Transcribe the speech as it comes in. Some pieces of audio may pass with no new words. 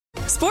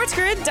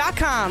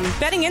SportsGrid.com.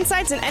 Betting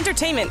insights and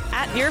entertainment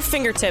at your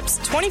fingertips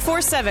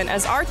 24/7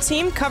 as our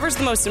team covers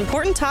the most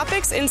important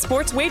topics in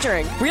sports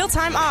wagering.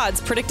 Real-time odds,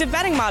 predictive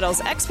betting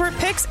models, expert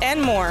picks,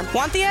 and more.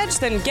 Want the edge?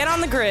 Then get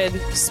on the grid.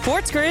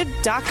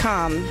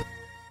 SportsGrid.com.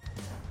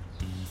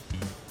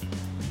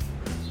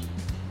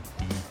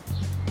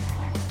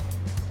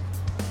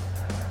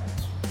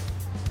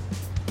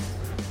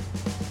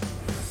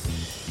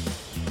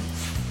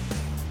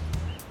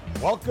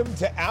 Welcome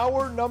to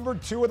hour number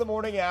 2 of the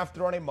morning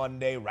after on a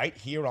Monday right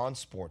here on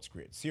Sports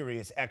Grid.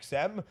 Sirius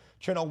XM,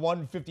 channel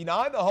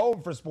 159, the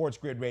home for Sports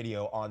Grid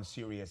Radio on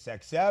Sirius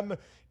XM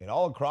and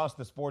all across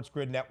the Sports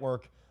Grid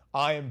network.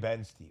 I am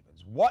Ben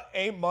Stevens. What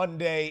a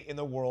Monday in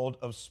the world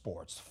of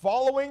sports.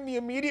 Following the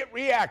immediate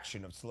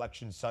reaction of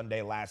Selection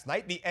Sunday last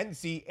night, the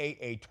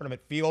NCAA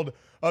tournament field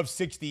of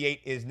 68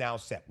 is now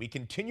set. We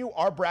continue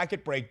our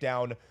bracket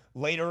breakdown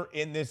later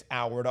in this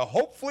hour to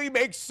hopefully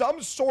make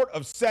some sort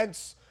of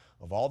sense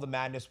of all the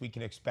madness we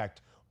can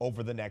expect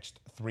over the next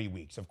 3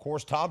 weeks. Of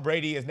course, Tom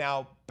Brady is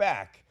now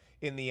back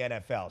in the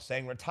NFL,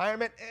 saying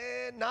retirement,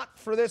 not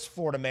for this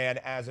Florida man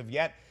as of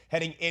yet,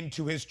 heading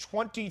into his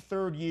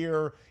 23rd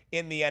year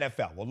in the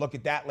NFL. We'll look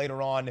at that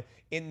later on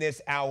in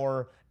this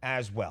hour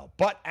as well.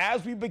 But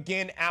as we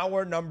begin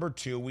hour number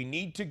 2, we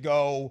need to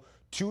go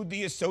to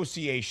the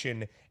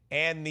association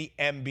and the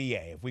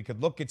NBA. If we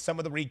could look at some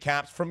of the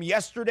recaps from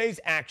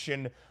yesterday's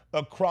action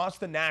across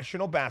the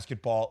National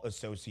Basketball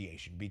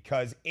Association,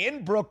 because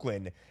in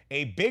Brooklyn,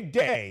 a big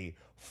day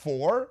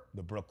for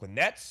the Brooklyn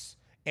Nets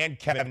and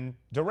Kevin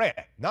Durant.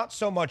 Not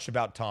so much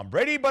about Tom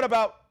Brady, but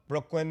about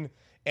Brooklyn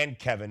and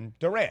Kevin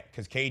Durant,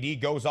 because KD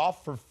goes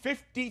off for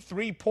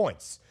 53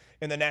 points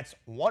in the Nets'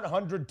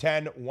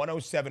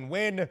 110-107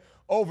 win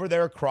over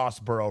their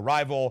cross-borough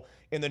rival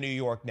in the New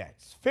York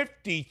Nets.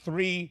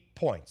 53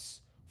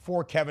 points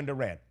for Kevin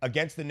Durant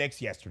against the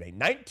Knicks yesterday.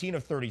 19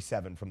 of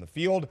 37 from the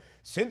field.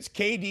 Since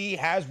KD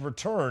has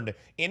returned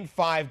in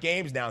 5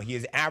 games now, he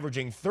is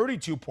averaging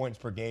 32 points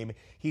per game.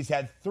 He's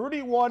had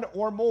 31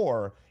 or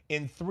more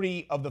in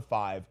 3 of the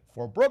 5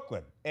 for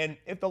Brooklyn. And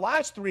if the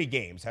last 3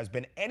 games has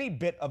been any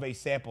bit of a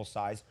sample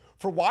size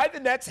for why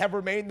the Nets have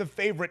remained the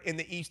favorite in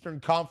the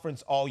Eastern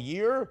Conference all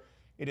year,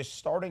 it is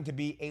starting to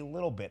be a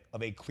little bit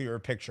of a clearer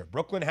picture.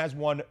 Brooklyn has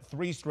won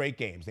 3 straight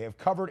games. They have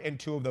covered in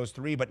 2 of those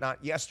 3, but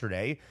not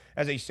yesterday,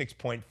 as a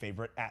 6-point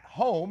favorite at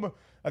home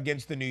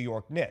against the New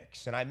York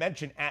Knicks. And I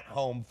mentioned at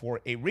home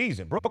for a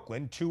reason.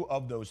 Brooklyn, 2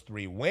 of those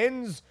 3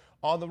 wins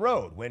on the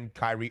road when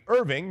Kyrie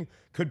Irving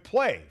could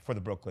play for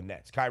the Brooklyn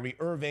Nets. Kyrie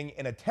Irving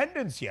in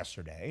attendance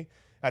yesterday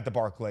at the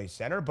Barclays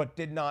Center, but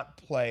did not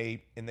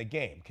play in the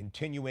game.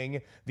 Continuing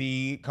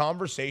the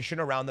conversation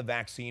around the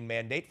vaccine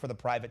mandate for the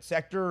private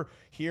sector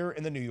here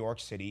in the New York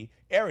City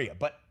area.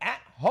 But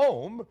at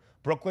home,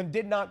 Brooklyn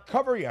did not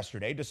cover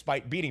yesterday,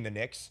 despite beating the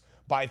Knicks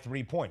by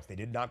 3 points. They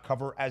did not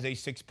cover as a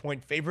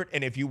 6-point favorite.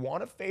 And if you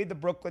want to fade the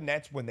Brooklyn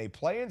Nets when they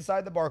play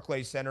inside the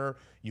Barclays Center,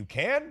 you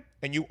can,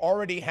 and you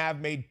already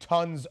have made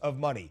tons of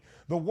money.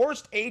 The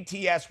worst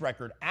ATS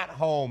record at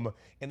home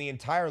in the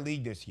entire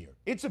league this year.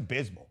 It's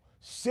abysmal.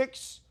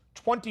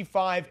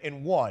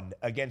 6-25-1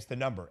 against the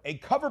number. A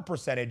cover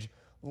percentage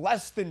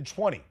less than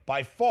 20.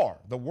 By far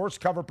the worst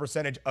cover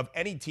percentage of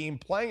any team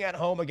playing at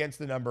home against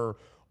the number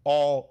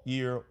all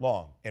year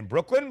long. And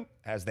Brooklyn,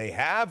 as they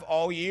have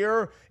all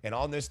year, and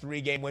on this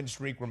 3-game win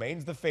streak,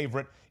 remains the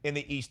favorite in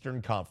the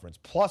Eastern Conference.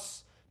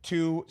 Plus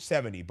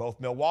 270. Both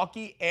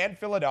Milwaukee and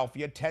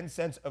Philadelphia, 10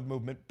 cents of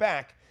movement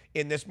back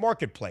in this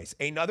marketplace.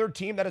 Another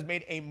team that has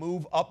made a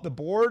move up the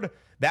board,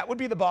 that would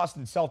be the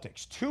Boston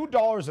Celtics.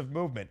 $2 of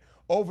movement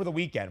over the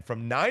weekend,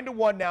 from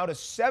 9-1 now to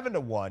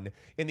 7-1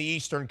 in the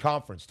Eastern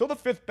Conference. Still the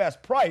 5th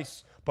best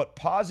price, but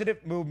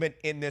positive movement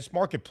in this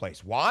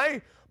marketplace.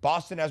 Why?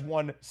 Boston has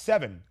won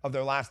 7 of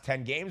their last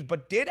 10 games,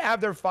 but did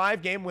have their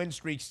 5-game win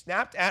streak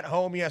snapped at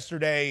home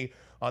yesterday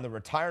on the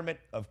retirement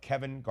of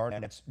Kevin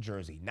Garnett's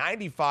jersey.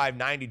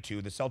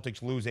 95-92, the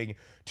Celtics losing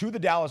to the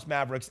Dallas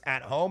Mavericks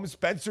at home.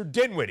 Spencer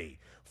Dinwiddie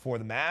for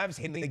the Mavs,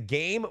 hitting the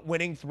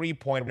game-winning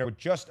 3-pointer with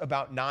just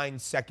about 9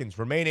 seconds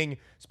remaining.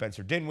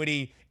 Spencer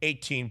Dinwiddie,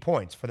 18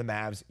 points for the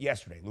Mavs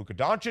yesterday. Luka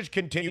Doncic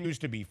continues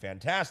to be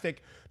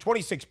fantastic.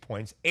 26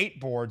 points, 8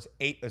 boards,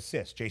 8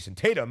 assists. Jason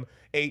Tatum,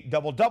 a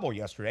double-double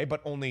yesterday,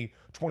 but only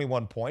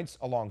 21 points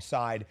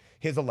alongside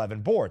his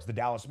 11 boards. The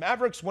Dallas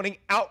Mavericks winning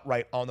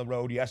outright on the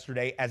road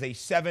yesterday as a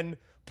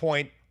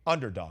 7-point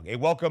underdog. A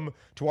welcome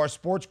to our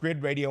Sports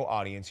Grid Radio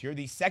audience here,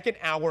 the second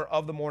hour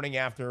of the morning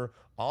after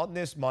on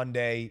this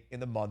Monday in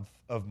the month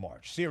of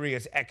March.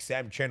 Sirius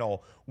XM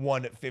channel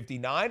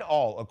 159,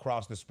 all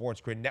across the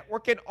Sports Grid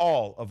network and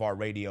all of our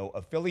radio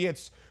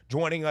affiliates.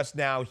 Joining us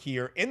now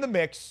here in the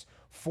mix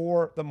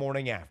for the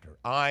morning after.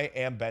 I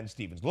am Ben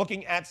Stevens.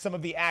 Looking at some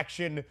of the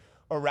action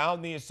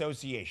around the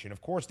association.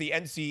 Of course, the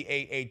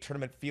NCAA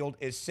tournament field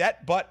is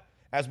set, but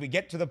as we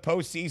get to the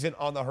postseason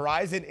on the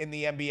horizon in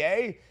the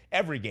NBA,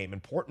 every game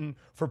important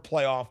for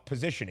playoff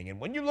positioning.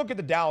 And when you look at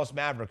the Dallas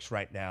Mavericks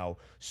right now,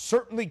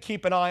 certainly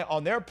keep an eye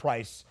on their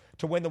price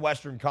to win the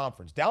Western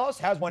Conference. Dallas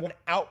has won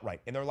outright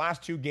in their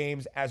last 2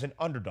 games as an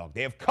underdog.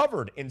 They have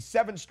covered in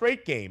 7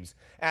 straight games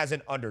as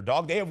an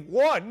underdog. They have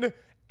won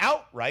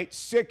outright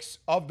 6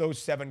 of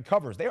those 7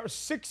 covers. They are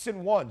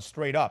 6-1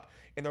 straight up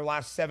in their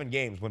last 7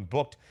 games when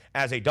booked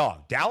as a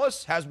dog.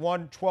 Dallas has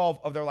won 12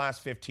 of their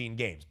last 15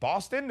 games.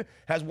 Boston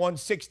has won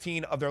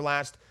 16 of their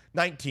last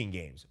 19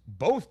 games.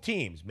 Both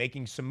teams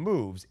making some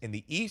moves in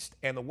the East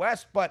and the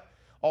West, but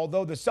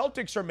although the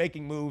Celtics are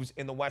making moves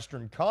in the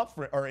Western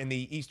Conference or in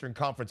the Eastern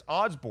Conference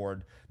odds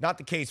board, not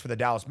the case for the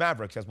Dallas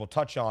Mavericks, as we'll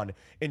touch on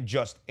in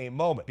just a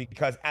moment,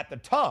 because at the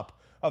top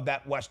of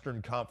that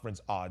Western Conference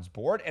odds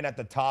board and at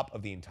the top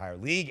of the entire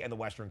league and the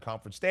Western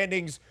Conference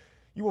standings,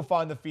 you will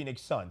find the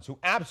Phoenix Suns, who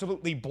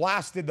absolutely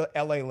blasted the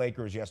LA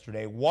Lakers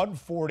yesterday,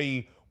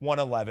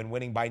 140-111,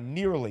 winning by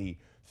nearly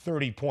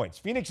 30 points.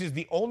 Phoenix is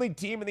the only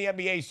team in the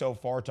NBA so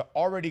far to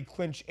already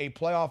clinch a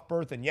playoff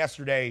berth, and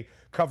yesterday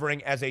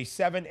covering as a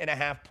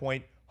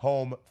 7.5-point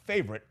home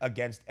favorite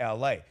against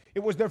LA.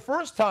 It was their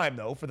first time,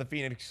 though, for the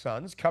Phoenix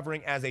Suns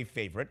covering as a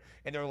favorite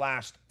in their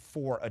last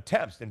 4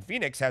 attempts, and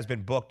Phoenix has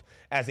been booked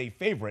as a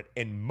favorite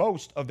in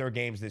most of their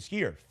games this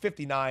year,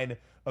 59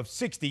 of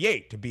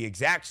 68 to be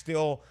exact,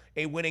 still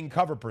a winning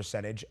cover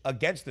percentage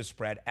against the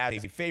spread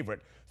as a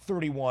favorite,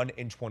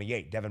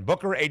 31-28. Devin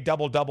Booker, a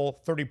double-double,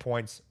 30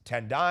 points,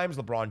 10 dimes.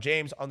 LeBron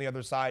James on the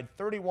other side,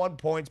 31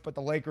 points, but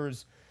the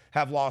Lakers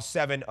have lost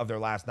 7 of their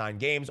last 9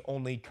 games,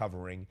 only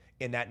covering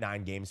in that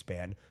 9-game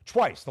span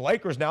twice. The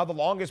Lakers now the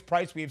longest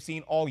price we have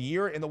seen all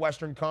year in the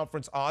Western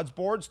Conference odds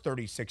boards,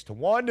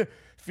 36-1.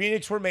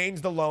 Phoenix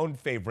remains the lone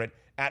favorite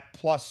at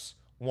plus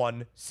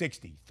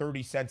 160,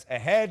 30 cents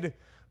ahead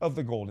of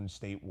the Golden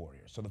State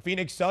Warriors. So the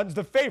Phoenix Suns,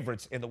 the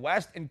favorites in the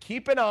West, and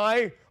keep an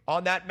eye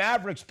on that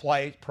Mavericks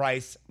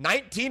price,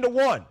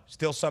 19-1,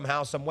 still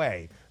somehow, some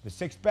way, the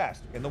 6th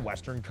best in the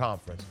Western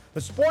Conference.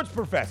 The Sports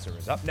Professor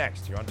is up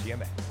next here on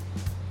TMA.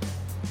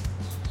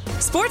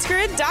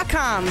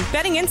 SportsGrid.com.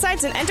 Betting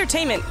insights and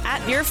entertainment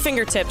at your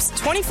fingertips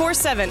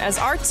 24/7 as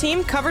our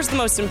team covers the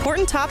most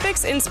important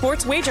topics in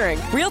sports wagering.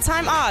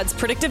 Real-time odds,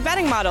 predictive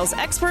betting models,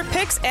 expert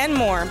picks, and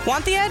more.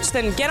 Want the edge?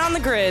 Then get on the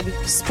grid.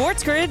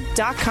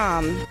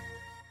 SportsGrid.com.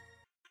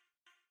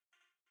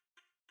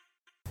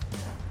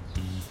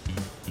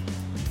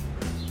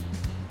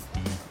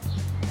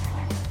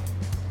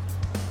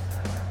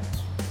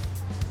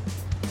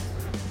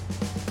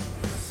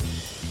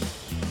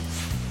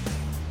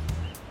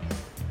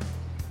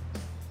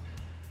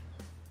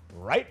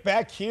 Right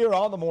back here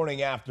on the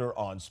morning after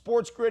on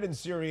Sports Grid and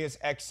Sirius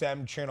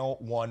XM channel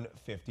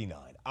 159.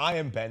 I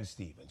am Ben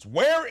Stevens.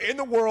 Where in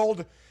the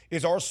world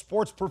is our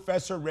sports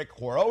professor Rick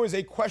Horrow is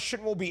a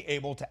question we'll be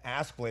able to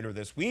ask later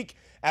this week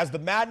as the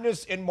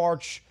madness in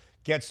March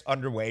gets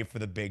underway for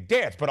the big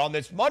dance. But on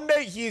this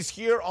Monday, he is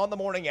here on the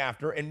morning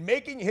after and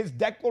making his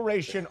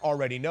declaration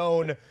already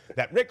known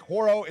that Rick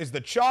Horrow is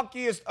the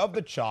chalkiest of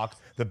the chalk,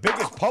 the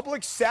biggest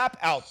public sap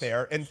out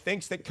there, and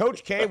thinks that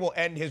Coach K will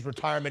end his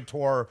retirement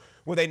tour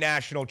with a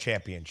national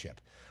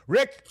championship.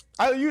 Rick,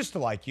 I used to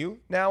like you.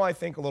 Now I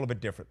think a little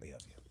bit differently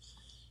of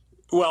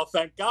you. Well,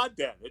 thank God,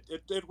 Ben.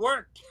 It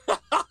worked.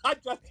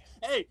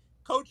 Hey,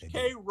 Coach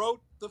K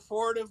wrote the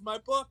foreword of my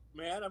book,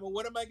 man. I mean,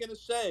 what am I going to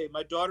say?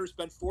 My daughter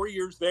spent 4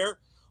 years there,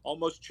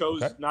 almost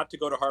chose not to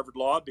go to Harvard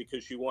Law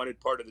because she wanted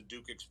part of the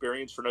Duke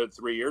experience for another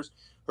 3 years.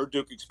 Her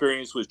Duke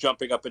experience was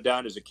jumping up and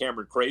down as a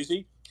Cameron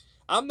crazy.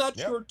 I'm not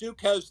sure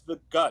Duke has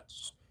the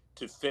guts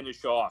to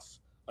finish off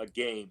a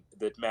game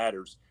that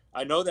matters.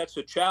 I know that's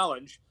a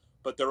challenge,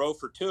 but they're 0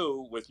 for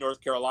 2 with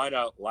North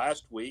Carolina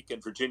last week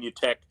and Virginia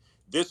Tech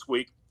this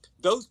week.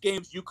 Those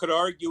games, you could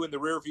argue, in the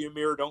rearview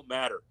mirror don't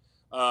matter.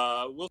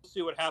 We'll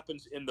see what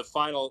happens in the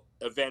final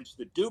events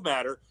that do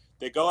matter.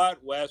 They go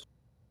out west.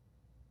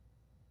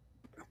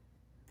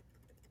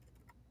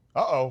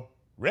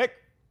 Rick,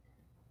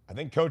 I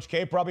think Coach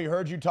K probably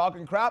heard you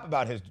talking crap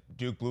about his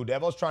Duke Blue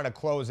Devils trying to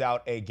close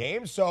out a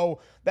game, so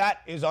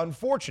that is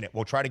unfortunate.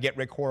 We'll try to get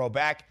Rick Horrow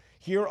back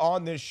here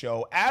on this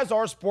show as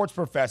our sports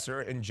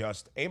professor in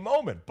just a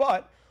moment.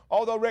 But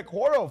although Rick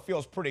Horrow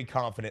feels pretty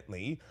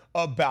confidently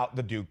about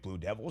the Duke Blue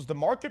Devils, the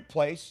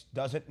marketplace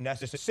doesn't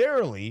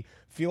necessarily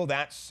feel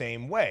that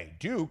same way.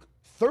 Duke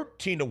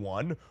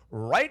 13-1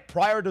 right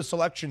prior to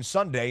Selection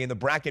Sunday and the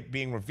bracket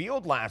being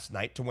revealed last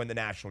night to win the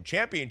national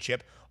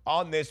championship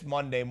on this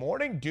Monday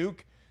morning.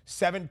 Duke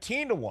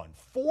 17-1,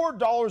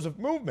 $4 of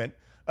movement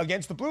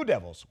against the Blue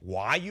Devils.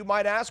 Why, you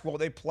might ask? Well,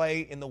 they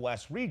play in the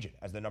West region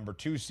as the number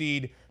 2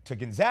 seed to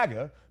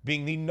Gonzaga,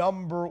 being the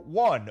number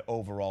 1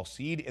 overall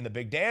seed in the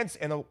Big Dance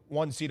and the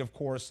 1 seed, of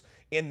course,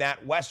 in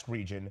that West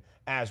region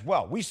as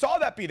well. We saw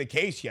that be the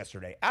case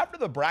yesterday. After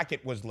the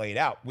bracket was laid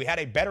out, we had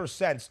a better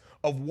sense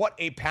of what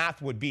a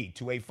path would be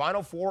to a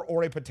Final Four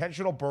or a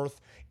potential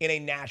berth in a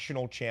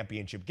national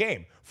championship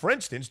game. For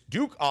instance,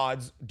 Duke's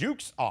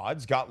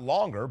odds got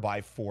longer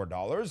by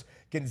 $4.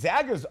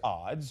 Gonzaga's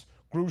odds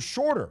grew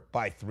shorter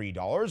by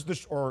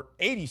 $3, or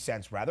 80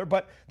 cents rather,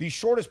 but the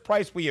shortest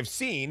price we have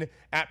seen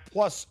at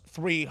plus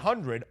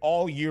 300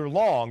 all year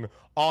long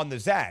on the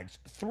Zags.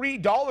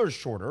 $3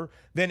 shorter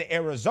than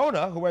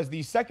Arizona, who has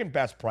the second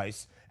best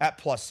price at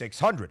plus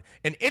 600.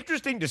 An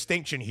interesting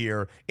distinction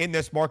here in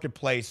this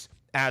marketplace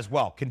as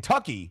well.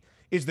 Kentucky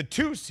is the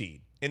 2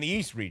 seed in the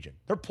East region.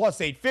 They're plus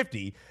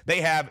 850.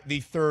 They have the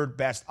third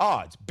best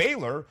odds.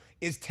 Baylor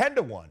is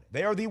 10-1.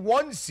 They are the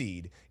 1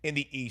 seed in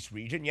the East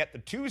region, yet the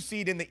 2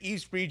 seed in the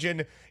East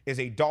region is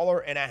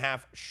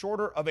 $1.50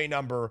 shorter of a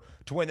number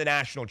to win the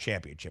national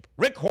championship.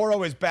 Rick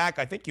Horrow is back.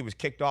 I think he was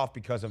kicked off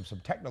because of some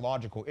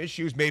technological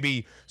issues,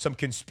 maybe some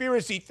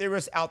conspiracy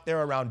theorists out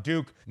there around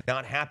Duke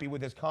not happy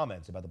with his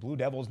comments about the Blue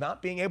Devils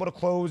not being able to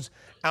close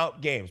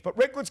out games. But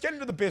Rick, let's get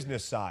into the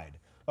business side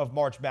of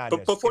March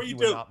Madness. But before you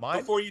do,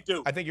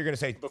 I think you're going to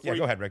say,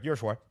 go ahead, Rick. You're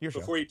sure.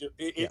 Before you do,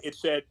 it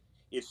said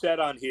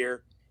on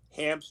here,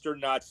 hamster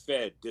not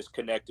fed,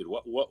 disconnected.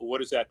 What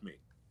does that mean?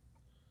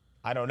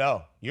 I don't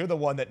know. You're the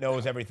one that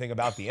knows everything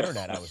about the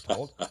internet, I was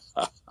told.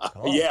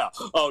 Yeah.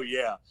 Oh,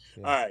 yeah.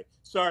 All right.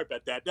 Sorry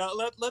about that. Now,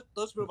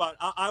 let's move on.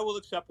 I will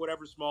accept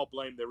whatever small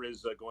blame there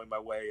is going my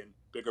way and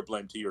bigger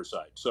blame to your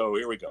side. So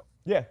here we go.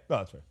 Yeah, no,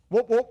 that's fair.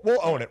 We'll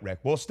own it, Rick.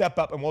 We'll step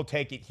up and we'll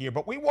take it here.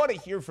 But we want to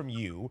hear from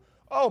you.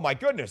 Oh, my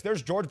goodness.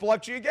 There's George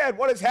Bilecki again.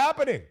 What is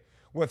happening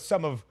with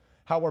some of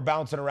how we're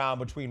bouncing around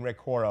between Rick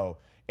Horrow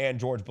and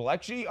George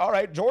Bilecki? All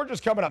right, George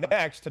is coming up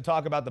next to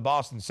talk about the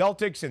Boston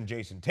Celtics and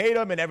Jason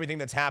Tatum and everything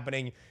that's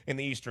happening in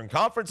the Eastern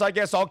Conference. I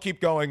guess I'll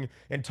keep going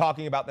and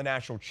talking about the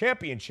national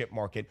championship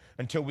market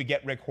until we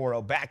get Rick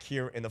Horrow back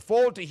here in the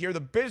fold to hear the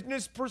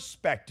business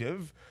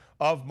perspective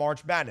of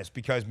March Madness,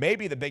 because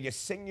maybe the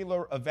biggest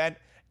singular event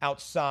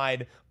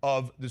outside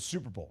of the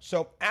Super Bowl.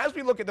 So as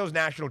we look at those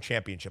national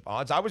championship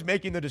odds, I was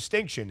making the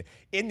distinction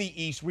in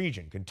the East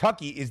region.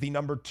 Kentucky is the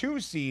number 2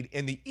 seed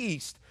in the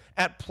East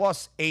at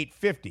plus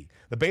 850.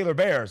 The Baylor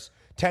Bears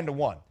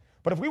 10-1.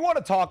 But if we want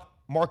to talk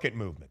market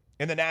movement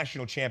in the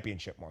national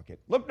championship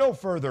market, look no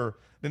further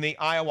than the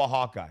Iowa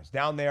Hawkeyes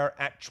down there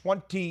at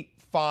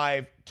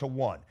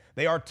 25-1.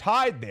 They are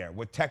tied there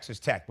with Texas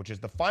Tech, which is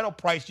the final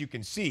price you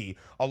can see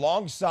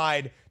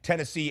alongside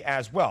Tennessee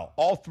as well.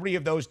 All three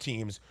of those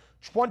teams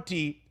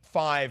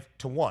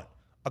 25-1.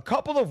 A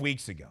couple of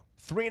weeks ago,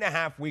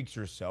 3.5 weeks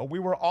or so, we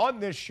were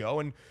on this show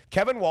and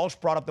Kevin Walsh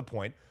brought up the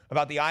point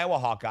about the Iowa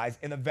Hawkeyes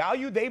and the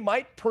value they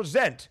might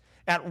present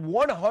at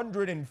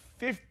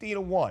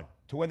 150-1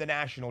 to win the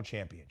national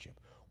championship.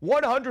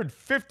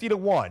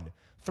 150-1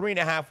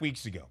 3.5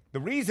 weeks ago. The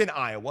reason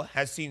Iowa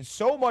has seen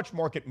so much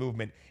market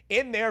movement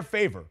in their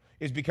favor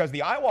is because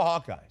the Iowa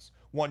Hawkeyes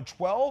won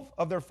 12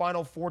 of their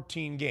final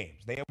 14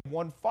 games. They have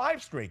won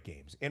 5 straight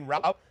games en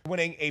route to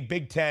winning a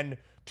Big Ten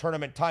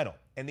tournament title.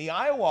 And the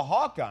Iowa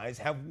Hawkeyes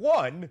have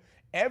won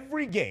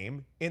every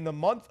game in the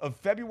month of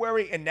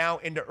February and now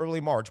into early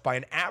March by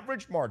an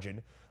average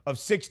margin of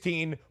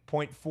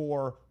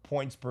 16.4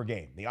 points per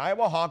game. The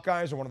Iowa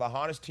Hawkeyes are one of the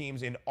hottest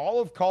teams in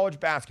all of college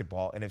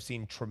basketball and have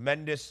seen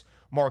tremendous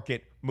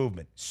market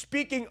movement.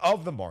 Speaking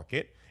of the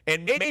market,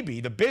 and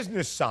maybe the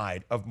business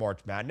side of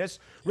March Madness,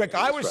 Rick,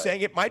 I was saying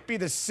it might be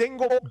the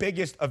single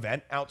biggest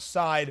event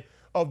outside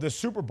of the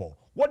Super Bowl.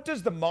 What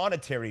does the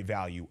monetary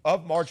value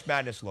of March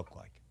Madness look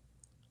like?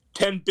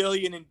 $10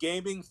 billion in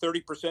gaming,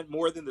 30%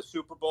 more than the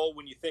Super Bowl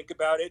when you think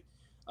about it.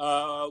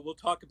 We'll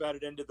talk about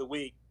it end of the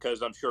week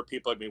because I'm sure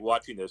people have been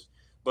watching this.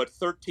 But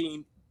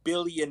 $13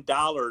 billion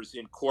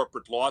in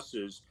corporate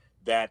losses,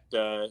 that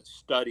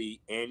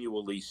study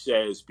annually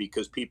says,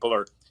 because people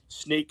are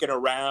sneaking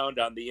around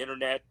on the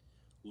internet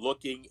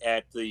looking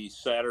at the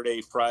Saturday,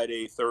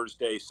 Friday,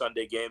 Thursday,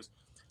 Sunday games.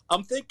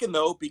 I'm thinking,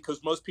 though,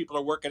 because most people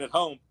are working at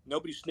home,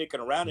 nobody's sneaking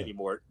around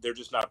anymore. They're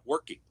just not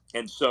working.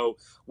 And so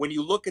when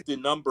you look at the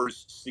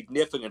numbers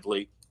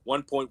significantly,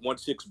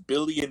 $1.16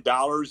 billion in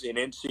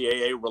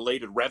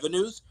NCAA-related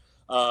revenues,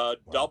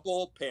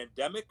 double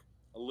pandemic,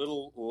 a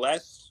little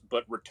less,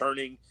 but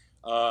returning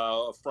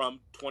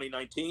from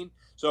 2019.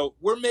 So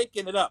we're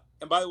making it up.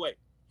 And by the way,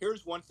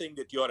 here's one thing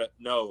that you ought to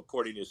know,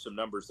 according to some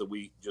numbers that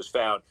we just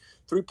found.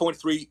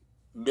 $3.3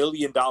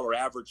 million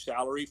average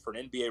salary for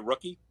an NBA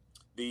rookie.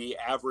 The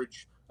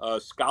average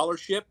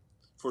scholarship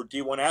for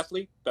D1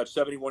 athlete, about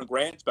 71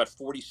 grand. It's about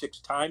 46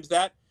 times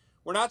that.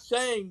 We're not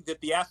saying that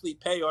the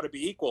athlete pay ought to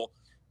be equal,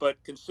 but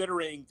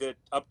considering that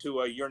up to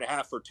a year and a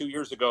half or 2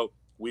 years ago,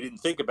 we didn't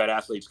think about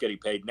athletes getting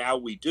paid. Now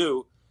we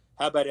do.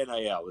 How about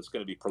NIL? It's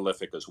going to be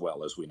prolific as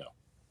well, as we know.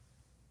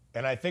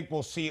 And I think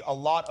we'll see a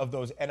lot of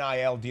those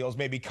NIL deals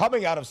maybe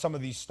coming out of some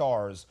of these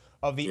stars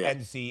of the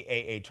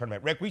NCAA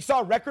tournament. Rick, we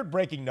saw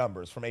record-breaking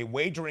numbers from a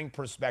wagering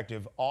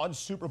perspective on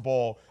Super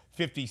Bowl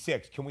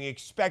 56. Can we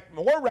expect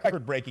more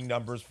record-breaking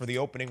numbers for the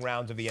opening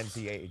rounds of the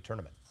NCAA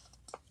tournament?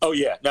 Oh,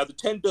 yeah. Now, the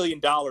 $10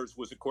 billion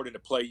was according to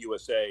Play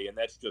USA, and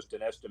that's just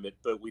an estimate,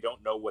 but we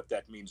don't know what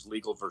that means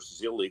legal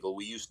versus illegal.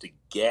 We used to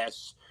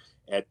guess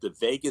at the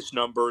Vegas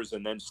numbers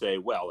and then say,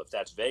 well, if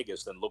that's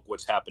Vegas, then look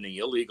what's happening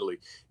illegally.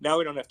 Now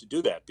we don't have to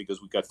do that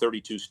because we've got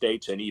 32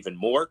 states and even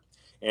more.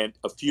 And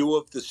a few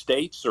of the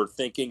states are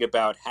thinking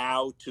about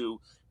how to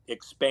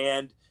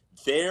expand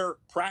their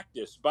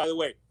practice. By the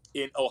way,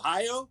 in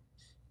Ohio,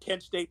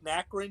 Kent State and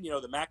Akron,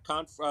 the MAC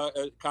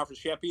Conference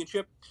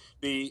Championship,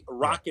 the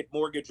Rocket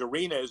Mortgage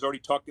Arena is already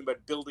talking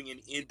about building an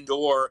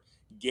indoor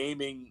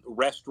gaming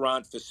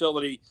restaurant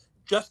facility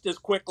just as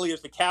quickly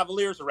as the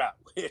Cavaliers are out,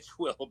 which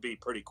will be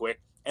pretty quick.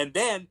 And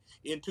then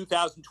in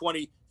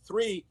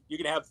 2023, you're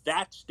going to have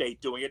that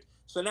state doing it.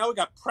 So now we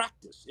got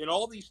practice. In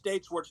all these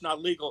states where it's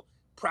not legal,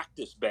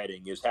 practice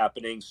betting is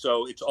happening.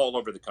 So it's all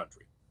over the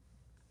country.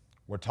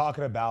 We're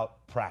talking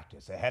about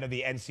practice ahead of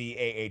the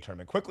NCAA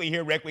tournament. Quickly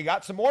here, Rick, we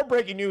got some more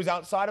breaking news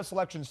outside of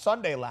Selection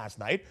Sunday last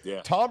night.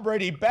 Yeah. Tom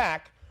Brady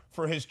back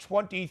for his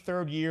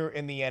 23rd year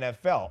in the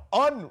NFL,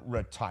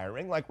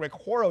 unretiring like Rick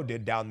Horrow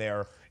did down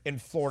there in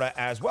Florida,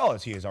 as well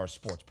as he is our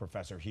sports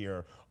professor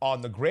here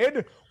on the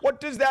grid.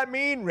 What does that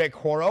mean, Rick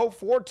Horrow,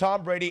 for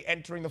Tom Brady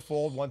entering the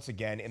fold once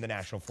again in the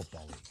National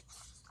Football League?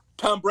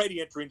 Tom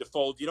Brady entering the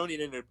fold, you don't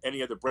need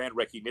any other brand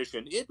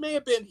recognition. It may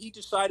have been he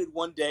decided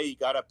one day, he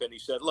got up and he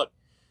said, look,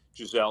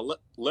 Giselle,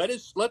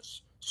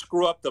 let's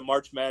screw up the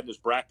March Madness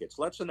brackets.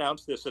 Let's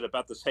announce this at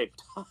about the same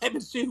time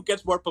and see who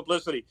gets more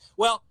publicity.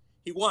 Well,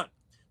 he won.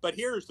 But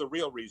here's the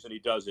real reason he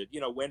does it.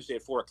 Wednesday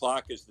at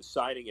 4:00 is the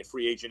signing and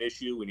free agent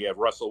issue, when you have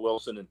Russell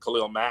Wilson and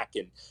Khalil Mack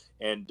and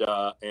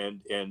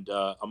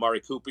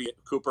Amari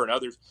Cooper and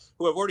others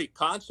who have already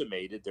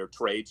consummated their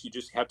trades. You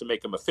just have to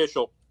make them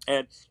official,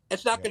 and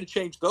it's not going to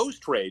change those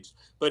trades.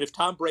 But if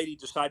Tom Brady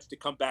decides to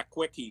come back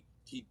quick, he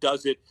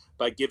does it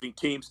by giving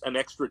teams an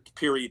extra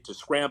period to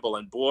scramble,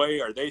 and boy,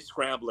 are they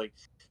scrambling.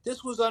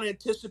 This was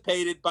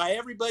unanticipated by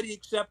everybody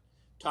except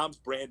Tom's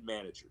brand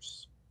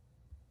managers.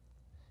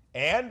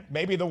 And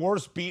maybe the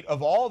worst beat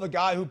of all, the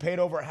guy who paid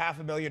over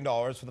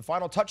 $500,000 for the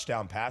final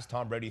touchdown pass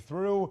Tom Brady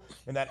threw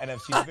in that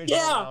NFC division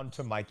round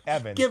to Mike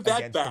Evans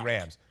against the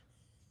Rams.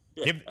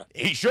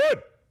 He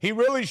should. He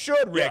really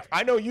should, Rick.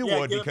 I know you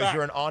would, because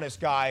you're an honest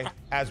guy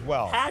as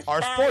well.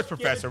 Our sports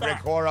professor, Rick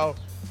Horrow.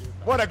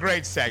 What a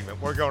great segment.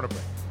 We're going to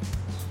break.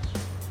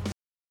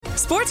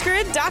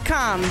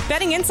 SportsGrid.com.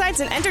 Betting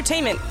insights and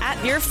entertainment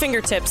at your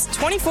fingertips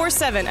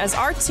 24/7 as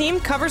our team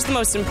covers the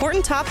most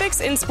important topics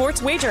in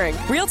sports wagering.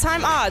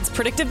 Real-time odds,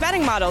 predictive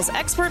betting models,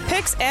 expert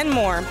picks, and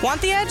more.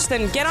 Want the edge?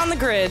 Then get on the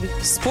grid.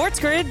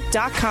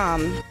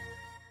 SportsGrid.com.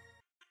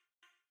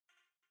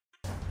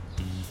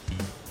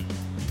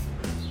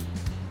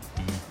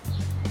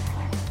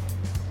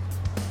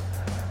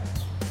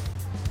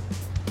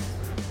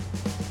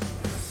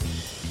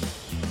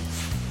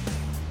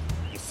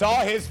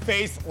 Saw his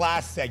face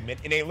last segment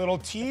in a little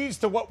tease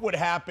to what would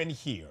happen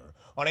here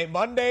on a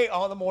Monday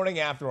on the morning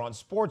after on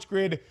Sports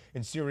Grid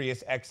in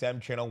Sirius XM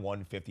channel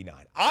 159.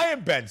 I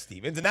am Ben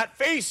Stevens, and that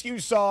face you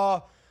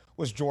saw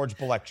was George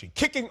Bilecki,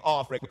 kicking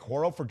off Rick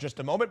Horrow for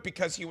just a moment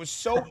because he was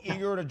so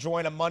eager to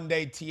join a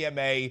Monday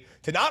TMA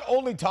to not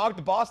only talk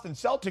to Boston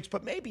Celtics,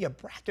 but maybe a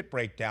bracket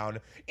breakdown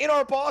in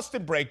our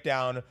Boston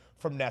breakdown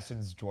from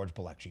Nesson's George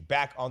Bilecki.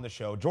 Back on the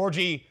show.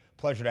 Georgie,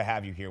 pleasure to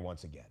have you here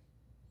once again.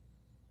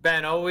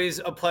 Ben, always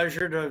a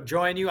pleasure to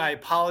join you. I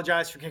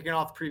apologize for kicking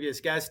off the previous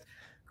guest.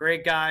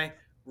 Great guy,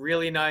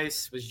 really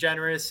nice, was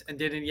generous, and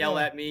didn't yell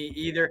at me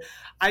either.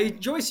 I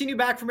enjoy seeing you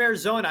back from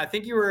Arizona. I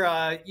think you were,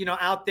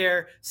 out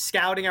there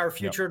scouting our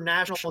future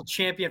national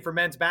champion for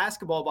men's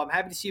basketball, but I'm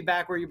happy to see you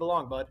back where you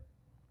belong, bud.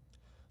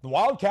 The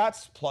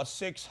Wildcats plus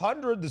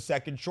 600, the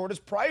second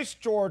shortest price,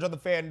 George, on the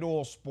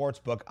FanDuel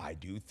Sportsbook. I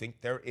do think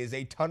there is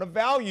a ton of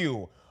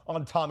value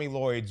on Tommy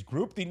Lloyd's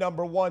group, the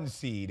number one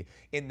seed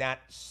in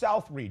that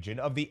South region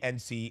of the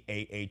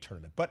NCAA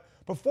tournament. But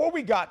before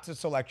we got to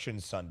Selection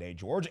Sunday,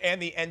 George, and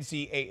the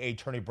NCAA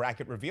tourney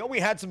bracket reveal, we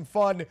had some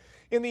fun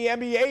in the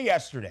NBA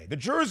yesterday. The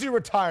jersey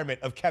retirement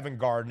of Kevin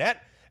Garnett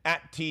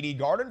at TD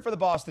Garden for the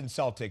Boston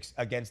Celtics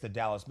against the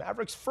Dallas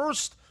Mavericks.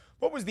 First,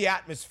 what was the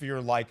atmosphere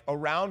like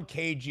around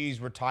KG's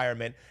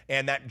retirement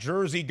and that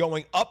jersey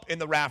going up in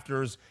the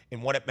rafters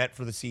and what it meant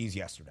for the C's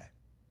yesterday?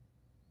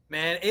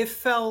 Man, it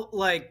felt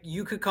like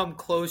you could come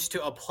close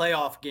to a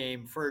playoff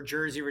game for a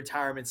jersey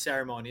retirement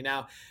ceremony.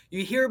 Now,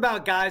 you hear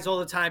about guys all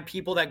the time,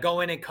 people that go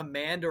in and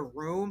command a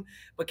room,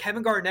 but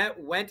Kevin Garnett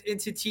went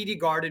into TD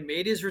Garden,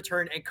 made his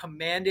return, and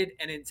commanded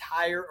an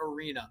entire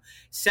arena.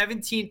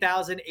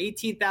 17,000,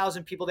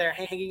 18,000 people there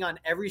hanging on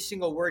every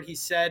single word he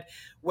said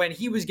when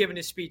he was giving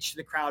his speech to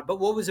the crowd. But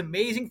what was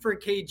amazing for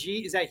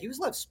KG is that he was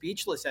left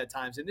speechless at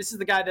times. And this is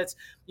the guy that's,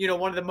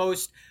 one of the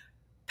most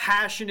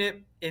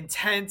passionate,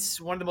 intense,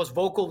 one of the most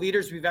vocal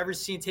leaders we've ever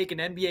seen take an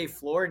NBA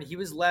floor, and he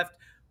was left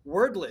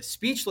wordless,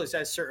 speechless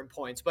at certain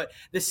points. But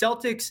the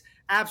Celtics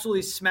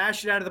absolutely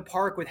smashed it out of the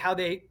park with how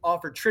they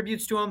offered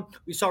tributes to him.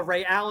 We saw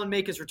Ray Allen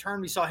make his return.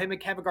 We saw him and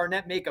Kevin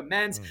Garnett make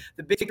amends.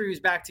 The big three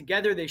was back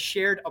together. They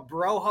shared a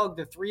bro hug,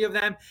 the three of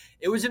them.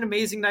 It was an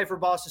amazing night for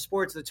Boston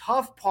sports. The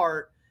tough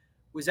part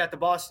was that the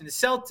Boston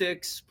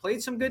Celtics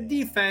played some good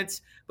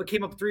defense, but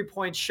came up 3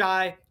 points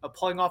shy of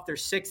pulling off their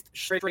sixth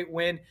straight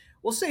win.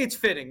 We'll say it's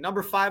fitting.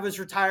 Number 5 was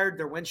retired.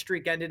 Their win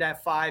streak ended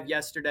at 5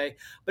 yesterday,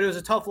 but it was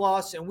a tough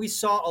loss, and we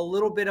saw a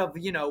little bit of,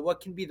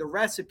 what can be the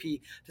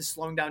recipe to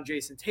slowing down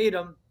Jason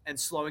Tatum and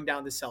slowing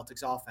down the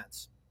Celtics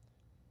offense.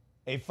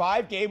 A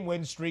 5-game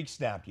win streak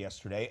snapped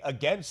yesterday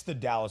against the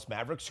Dallas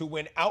Mavericks, who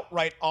win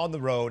outright on the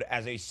road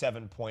as a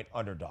 7-point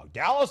underdog.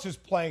 Dallas is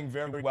playing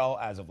very well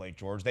as of late,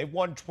 George. They've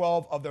won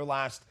 12 of their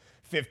last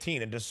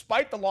 15. And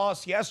despite the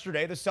loss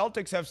yesterday, the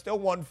Celtics have still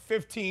won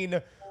 15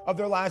 of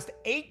their last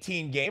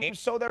 18 games.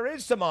 So there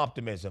is some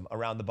optimism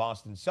around the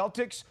Boston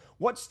Celtics.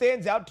 What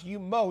stands out to you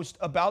most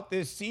about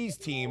this C's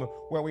team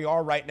where we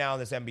are right now in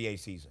this NBA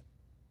season?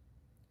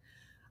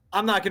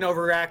 I'm not going to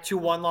overreact to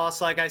one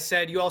loss. Like I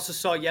said, you also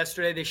saw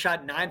yesterday, they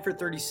shot 9 for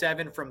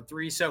 37 from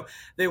 3. So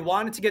they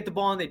wanted to get the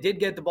ball, and they did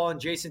get the ball in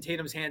Jason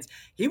Tatum's hands.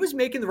 He was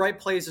making the right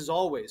plays as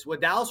always. What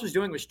Dallas was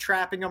doing was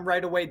trapping him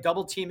right away,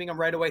 double teaming him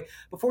right away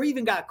before he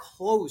even got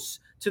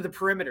close to the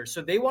perimeter.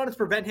 So they wanted to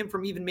prevent him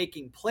from even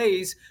making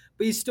plays,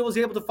 but he still was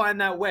able to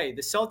find that way.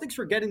 The Celtics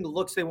were getting the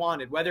looks they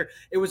wanted, whether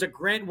it was a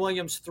Grant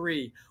Williams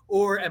 3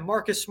 or a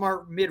Marcus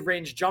Smart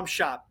mid-range jump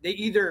shot.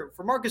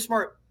 For Marcus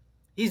Smart,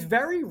 he's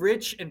very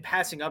rich in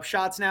passing up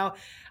shots now.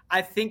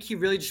 I think he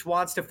really just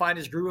wants to find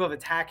his groove of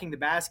attacking the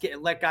basket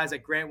and let guys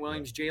like Grant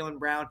Williams, Jaylen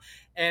Brown,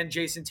 and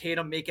Jason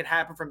Tatum make it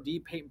happen from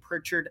deep, Peyton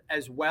Pritchard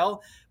as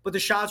well. But the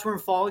shots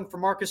weren't falling for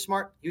Marcus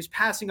Smart. He was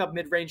passing up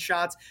mid-range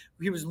shots.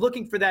 He was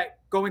looking for that,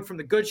 going from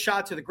the good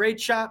shot to the great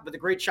shot, but the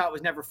great shot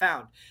was never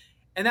found.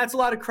 And that's a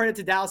lot of credit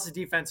to Dallas'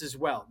 defense as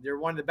well. They're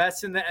one of the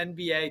best in the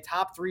NBA,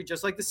 top 3,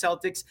 just like the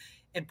Celtics,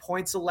 in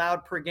points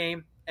allowed per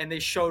game. And they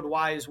showed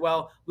why as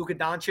well. Luka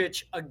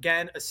Doncic,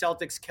 again, a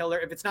Celtics killer.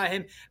 If it's not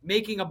him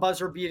making a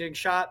buzzer-beating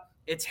shot,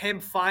 it's him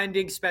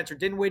finding Spencer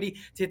Dinwiddie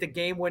to hit the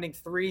game-winning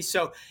 3.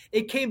 So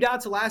it came down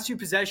to last few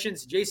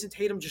possessions. Jason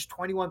Tatum just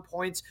 21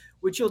 points,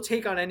 which you'll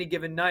take on any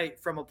given night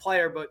from a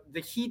player. But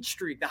the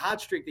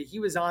hot streak that he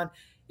was on,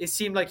 it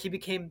seemed like he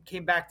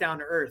came back down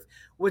to earth.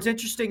 What's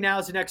interesting now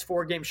is the next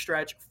 4-game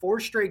stretch, 4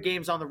 straight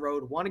games on the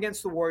road, one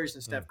against the Warriors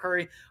and Steph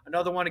Curry,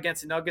 another one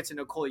against the Nuggets and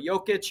Nikola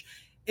Jokic.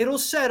 It'll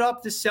set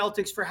up the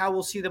Celtics for how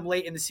we'll see them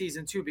late in the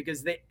season too,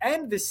 because they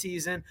end the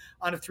season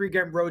on a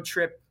 3-game road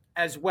trip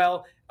as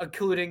well,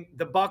 including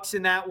the Bucks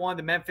in that one,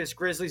 the Memphis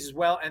Grizzlies as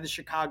well, and the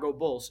Chicago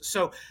Bulls.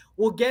 So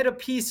we'll get a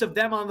piece of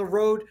them on the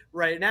road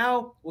right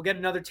now. We'll get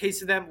another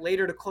taste of them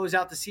later to close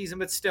out the season,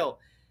 but still,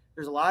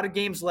 there's a lot of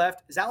games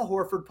left. As Al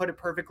Horford put it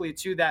perfectly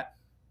too, that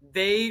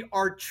they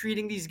are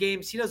treating these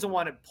games. He doesn't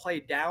want to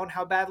play down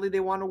how badly they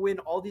want to win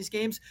all these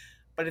games,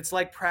 but it's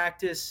like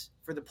practice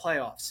for the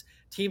playoffs.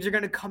 Teams are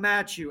going to come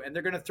at you, and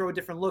they're going to throw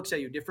different looks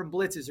at you, different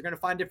blitzes. They're going to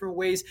find different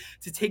ways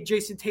to take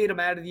Jason Tatum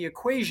out of the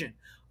equation.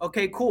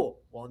 Okay, cool.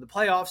 Well, in the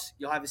playoffs,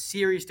 you'll have a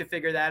series to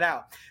figure that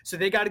out. So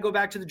they got to go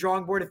back to the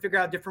drawing board and figure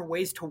out different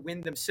ways to win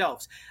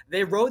themselves.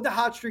 They rode the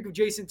hot streak of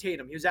Jason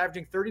Tatum. He was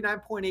averaging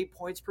 39.8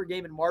 points per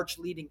game in March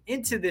leading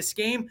into this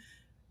game.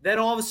 Then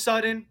all of a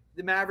sudden,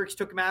 the Mavericks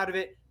took him out of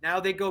it. Now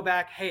they go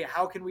back, hey,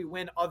 how can we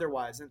win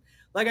otherwise? And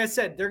like I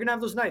said, they're going to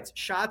have those nights.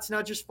 Shots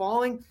not just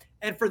falling.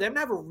 And for them to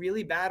have a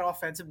really bad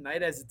offensive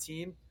night as a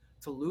team,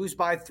 to lose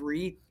by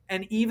 3,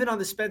 and even on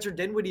the Spencer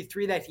Dinwiddie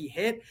 3 that he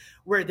hit,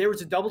 where there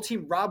was a double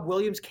team, Rob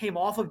Williams came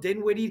off of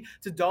Dinwiddie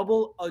to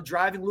double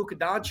driving Luka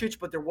Doncic,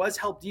 but there was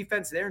help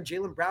defense there, and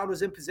Jaylen Brown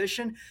was in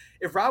position.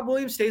 If Rob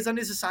Williams stays on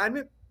his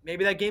assignment,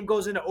 maybe that game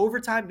goes into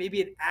overtime. Maybe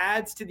it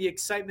adds to the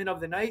excitement of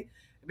the night.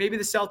 Maybe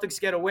the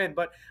Celtics get a win,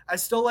 but I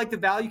still like the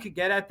value you could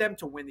get at them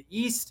to win the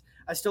East.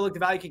 I still like the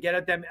value you could get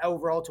at them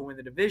overall to win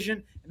the division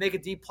and make a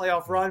deep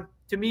playoff run.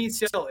 To me,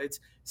 still, it's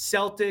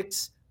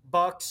Celtics,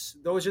 Bucks.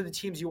 Those are the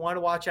teams you want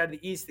to watch out of the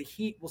East. The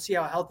Heat, we'll see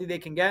how healthy they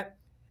can get.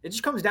 It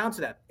just comes down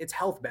to that. It's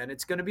health, Ben.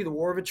 It's going to be the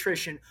war of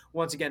attrition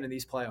once again in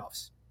these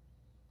playoffs.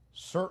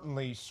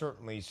 Certainly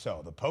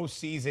so. The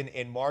postseason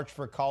in March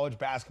for college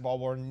basketball,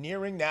 we're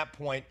nearing that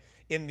point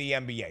in the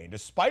NBA. And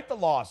despite the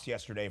loss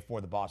yesterday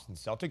for the Boston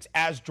Celtics,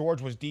 as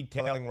George was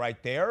detailing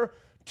right there,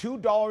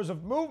 $2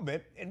 of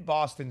movement in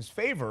Boston's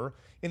favor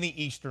in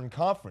the Eastern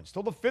Conference.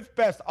 Still the 5th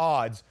best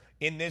odds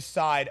in this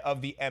side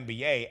of the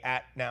NBA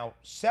at now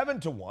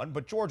 7-1.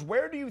 But George,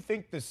 where do you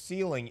think the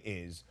ceiling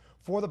is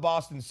for the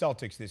Boston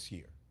Celtics this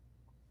year?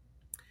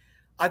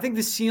 I think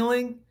the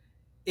ceiling,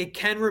 it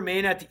can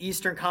remain at the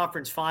Eastern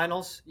Conference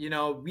Finals. You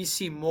know, we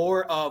see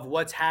more of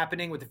what's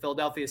happening with the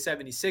Philadelphia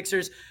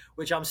 76ers,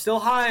 which I'm still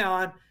high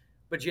on.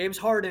 But James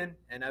Harden,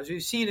 and as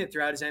we've seen it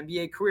throughout his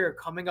NBA career,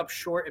 coming up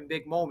short in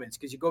big moments.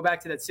 Because you go back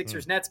to that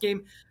Sixers-Nets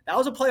game, that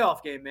was a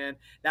playoff game, man.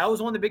 That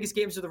was one of the biggest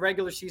games of the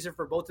regular season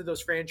for both of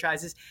those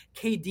franchises.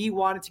 KD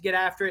wanted to get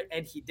after it,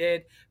 and he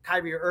did.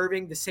 Kyrie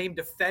Irving, the same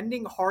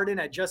defending Harden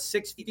at just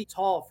 6 feet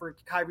tall for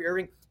Kyrie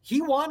Irving.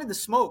 He wanted the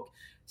smoke.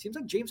 Seems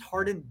like James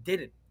Harden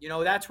didn't. You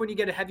know, that's when you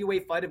get a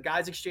heavyweight fight of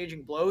guys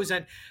exchanging blows,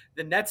 and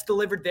the Nets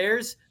delivered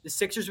theirs. The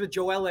Sixers with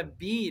Joel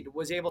Embiid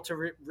was able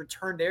to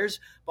return theirs,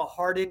 but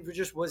Harden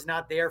just was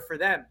not there for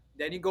them.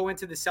 Then you go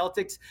into the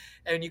Celtics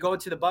and you go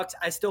into the Bucks.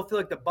 I still feel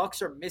like the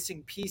Bucks are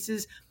missing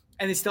pieces,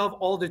 and they still have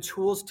all the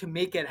tools to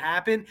make it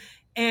happen.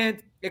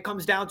 And it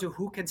comes down to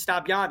who can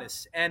stop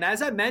Giannis. And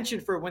as I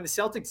mentioned, for when the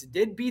Celtics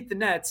did beat the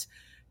Nets,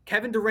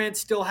 Kevin Durant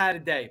still had a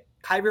day.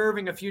 Kyrie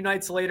Irving a few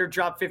nights later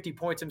dropped 50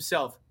 points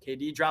himself.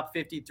 KD dropped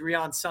 53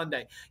 on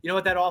Sunday. You know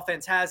what that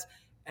offense has?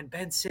 and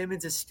Ben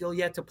Simmons is still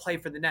yet to play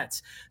for the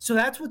Nets. So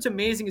that's what's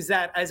amazing is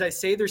that, as I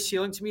say, their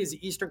ceiling to me is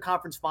the Eastern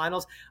Conference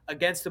Finals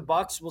against the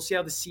Bucks. We'll see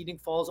how the seeding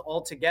falls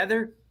all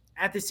together.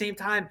 At the same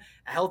time,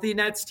 a healthy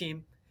Nets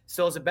team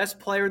still has the best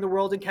player in the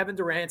world in Kevin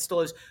Durant,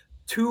 still has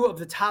two of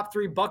the top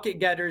three bucket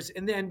getters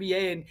in the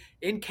NBA and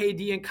in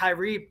KD and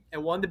Kyrie,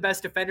 and one of the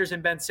best defenders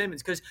in Ben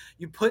Simmons. Because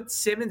you put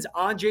Simmons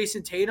on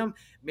Jason Tatum,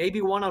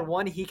 maybe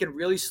one-on-one, he can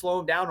really slow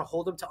him down and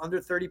hold him to under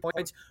 30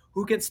 points.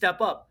 Who can step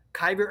up?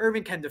 Kyrie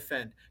Irving can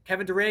defend.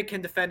 Kevin Durant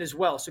can defend as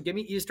well. So give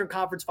me Eastern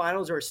Conference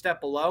Finals or a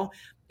step below.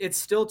 It's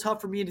still tough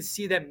for me to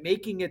see them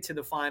making it to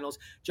the finals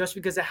just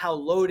because of how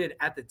loaded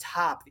at the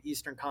top the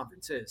Eastern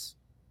Conference is.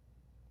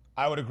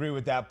 I would agree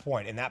with that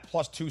point. And that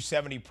plus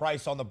 270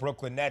 price on the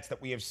Brooklyn Nets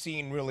that we have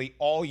seen really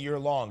all year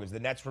long as the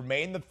Nets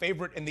remain the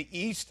favorite in the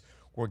East.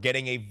 We're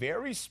getting a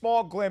very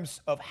small glimpse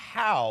of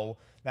how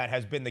that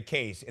has been the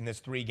case in this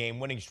 3-game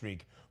winning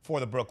streak for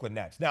the Brooklyn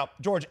Nets. Now,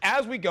 George,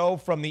 as we go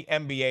from the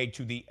NBA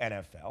to the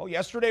NFL,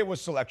 yesterday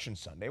was Selection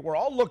Sunday. We're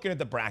all looking at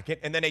the bracket,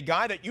 and then a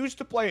guy that used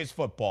to play his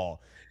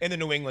football in the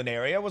New England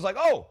area was like,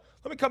 oh,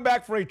 let me come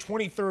back for a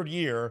 23rd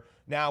year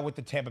now with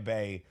the Tampa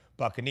Bay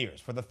Buccaneers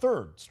for the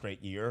 3rd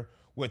straight year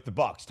with the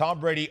Bucs. Tom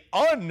Brady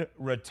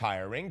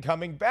unretiring,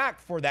 coming back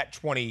for that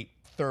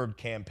 23rd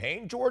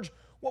campaign. George,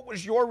 what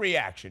was your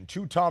reaction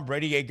to Tom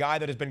Brady, a guy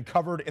that has been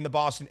covered in the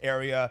Boston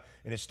area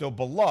and is still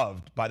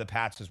beloved by the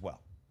Pats as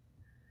well?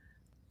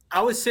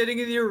 I was sitting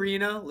in the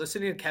arena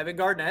listening to Kevin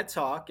Garnett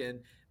talk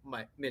and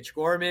Mitch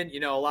Gorman,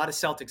 a lot of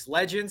Celtics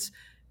legends,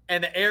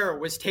 and the air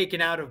was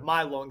taken out of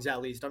my lungs,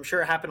 at least. I'm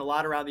sure it happened a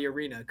lot around the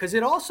arena because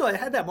I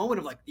had that moment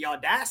of like the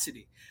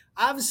audacity.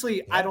 Obviously,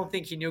 yeah. I don't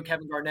think he knew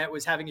Kevin Garnett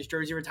was having his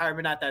jersey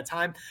retirement at that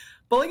time.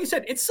 But like you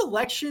said, it's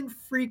Selection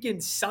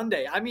freaking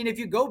Sunday. I mean, if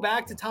you go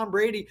back to Tom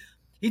Brady,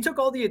 he took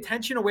all the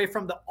attention away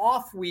from the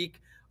off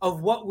week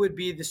of what would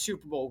be the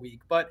Super Bowl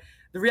week. But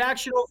the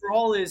reaction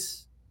overall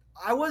is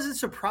I wasn't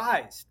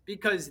surprised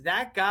because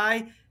that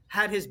guy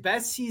had his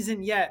best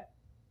season yet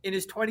in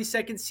his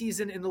 22nd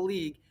season in the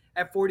league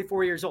at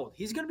 44 years old.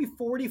 He's going to be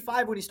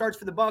 45 when he starts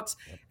for the Bucs,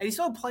 and he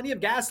still had plenty of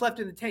gas left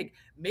in the tank.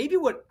 Maybe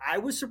what I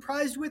was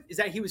surprised with is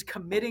that he was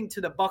committing to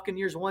the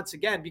Buccaneers once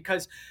again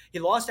because he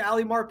lost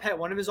Ali Marpet,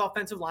 one of his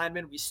offensive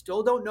linemen. We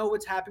still don't know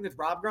what's happening with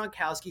Rob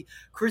Gronkowski.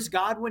 Chris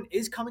Godwin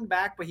is coming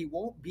back, but he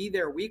won't be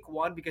there week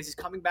 1 because he's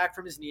coming back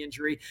from his knee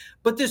injury.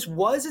 But this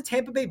was a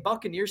Tampa Bay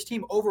Buccaneers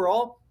team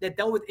overall that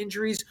dealt with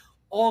injuries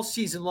all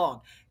season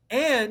long.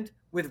 And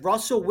with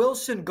Russell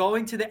Wilson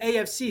going to the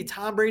AFC,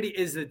 Tom Brady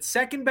is the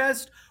second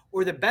best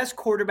or the best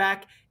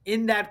quarterback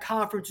in that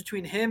conference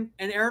between him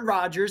and Aaron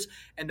Rodgers,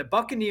 and the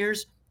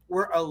Buccaneers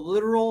were a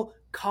literal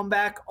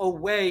comeback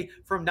away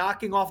from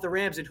knocking off the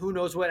Rams, and who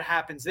knows what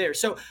happens there.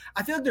 So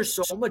I feel like there's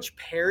so much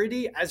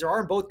parity as there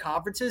are in both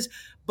conferences,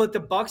 but the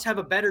Bucs have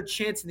a better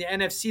chance in the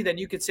NFC than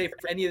you could say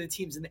for any of the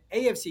teams in the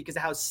AFC because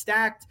of how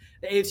stacked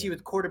the AFC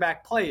with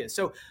quarterback play is.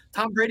 So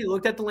Tom Brady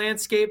looked at the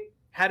landscape,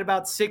 had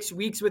about 6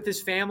 weeks with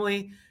his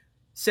family,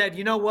 said,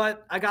 you know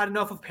what, I got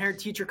enough of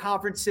parent-teacher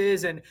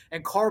conferences and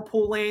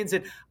carpool lanes,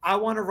 and I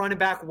want to run it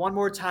back one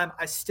more time.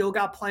 I still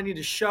got plenty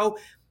to show.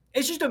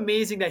 It's just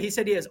amazing that he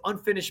said he has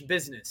unfinished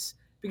business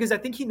because I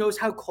think he knows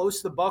how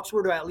close the Bucs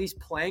were to at least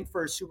playing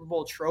for a Super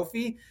Bowl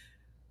trophy.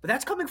 But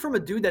that's coming from a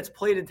dude that's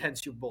played in 10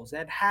 Super Bowls,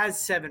 that has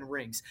 7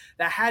 rings,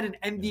 that had an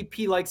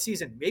MVP-like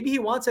season. Maybe he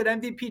wants that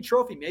MVP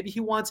trophy. Maybe he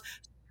wants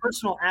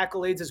personal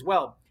accolades as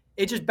well.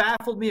 It just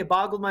baffled me. It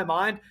boggled my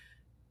mind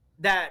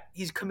that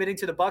he's committing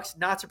to the Bucs.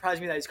 Not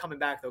surprising me that he's coming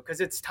back, though,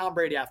 because it's Tom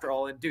Brady after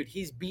all. And, dude,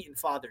 he's beaten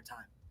Father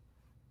Time.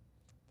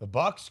 The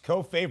Bucs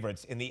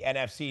co-favorites in the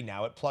NFC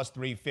now at plus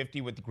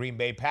 350 with the Green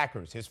Bay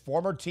Packers. His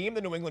former team,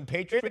 the New England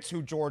Patriots,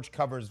 who George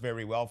covers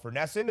very well for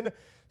Nesson,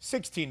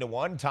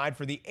 16-1, tied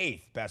for the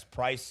 8th best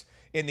price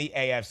in the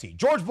AFC.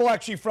 George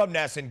Bilecki from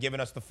Nesson giving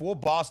us the full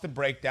Boston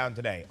breakdown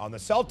today on the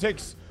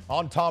Celtics,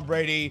 on Tom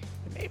Brady,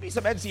 and maybe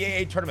some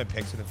NCAA tournament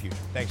picks in the future.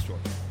 Thanks, George.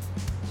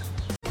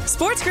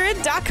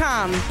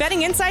 SportsGrid.com.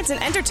 Betting insights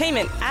and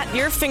entertainment at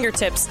your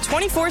fingertips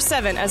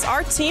 24/7 as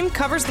our team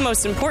covers the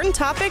most important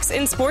topics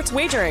in sports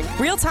wagering.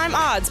 Real-time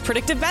odds,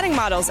 predictive betting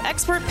models,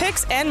 expert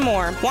picks, and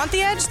more. Want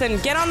the edge? Then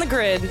get on the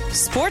grid.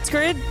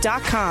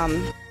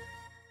 SportsGrid.com.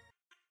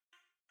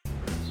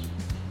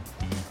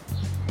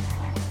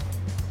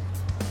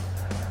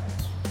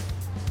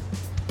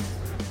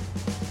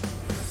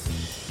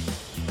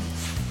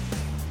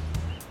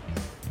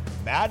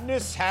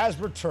 Madness has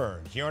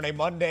returned here on a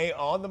Monday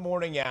on the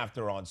morning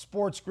after on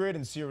Sports Grid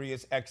and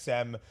Sirius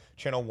XM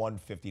channel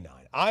 159.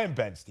 I am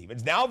Ben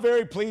Stevens, now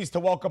very pleased to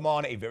welcome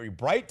on a very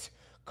bright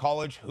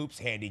college hoops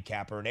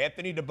handicapper and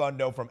Anthony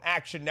DeBundo from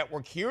Action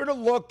Network here to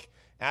look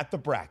at the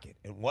bracket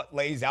and what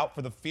lays out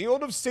for the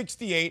field of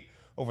 68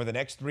 over the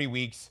next 3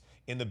 weeks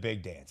in the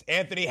Big Dance.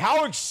 Anthony,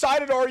 how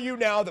excited are you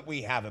now that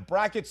we have a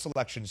bracket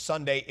selection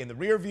Sunday in the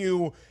rear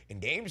view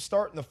and games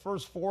start in the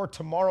first 4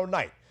 tomorrow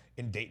night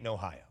in Dayton,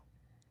 Ohio?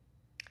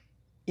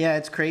 Yeah,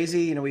 it's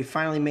crazy. You know, we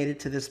finally made it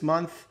to this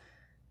month,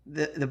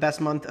 the best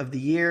month of the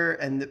year,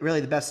 and really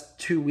the best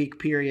 2-week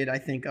period, I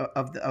think,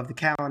 of the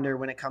calendar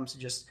when it comes to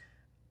just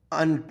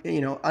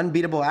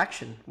unbeatable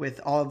action with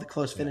all of the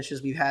close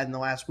finishes we've had in the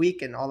last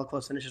week and all the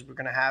close finishes we're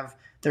going to have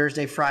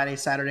Thursday, Friday,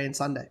 Saturday, and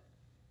Sunday.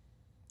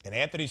 And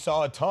Anthony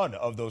saw a ton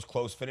of those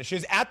close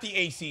finishes at the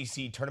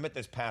ACC tournament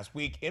this past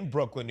week in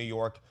Brooklyn, New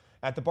York,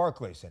 at the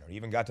Barclays Center. He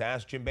even got to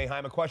ask Jim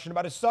Boeheim a question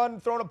about his son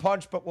throwing a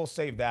punch, but we'll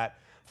save that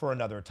for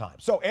another time.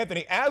 So,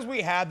 Anthony, as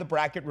we had the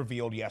bracket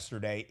revealed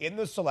yesterday in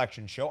the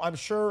selection show, I'm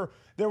sure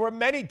there were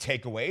many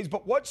takeaways,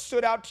 but what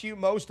stood out to you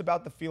most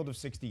about the field of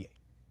 68?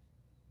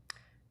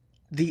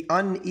 The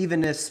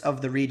unevenness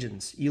of the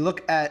regions. You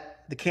look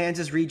at the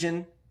Kansas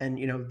region, and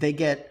they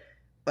get,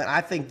 but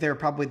I think they're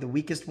probably the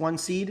weakest one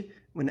seed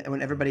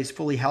when everybody's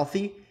fully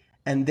healthy,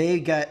 and they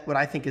get what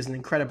I think is an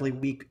incredibly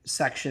weak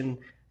section.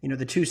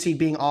 The 2 seed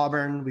being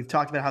Auburn. We've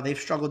talked about how they've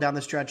struggled down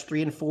the stretch,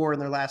 3-4 in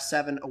their last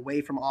 7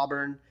 away from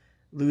Auburn,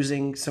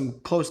 losing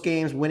some close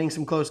games, winning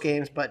some close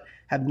games, but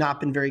have not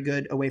been very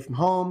good away from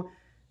home.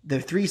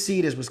 The 3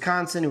 seed is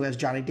Wisconsin, who has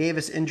Johnny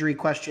Davis injury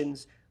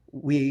questions.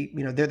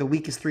 They're the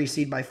weakest 3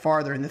 seed by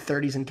far. They're in the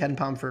 30s in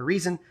KenPom for a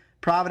reason.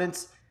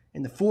 Providence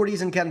in the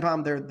 40s in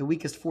KenPom. They're the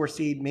weakest 4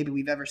 seed maybe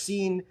we've ever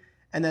seen.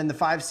 And then the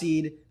 5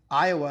 seed,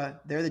 Iowa,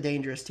 they're the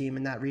dangerous team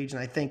in that region,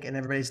 I think. And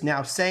everybody's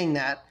now saying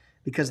that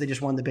because they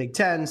just won the Big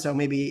Ten. So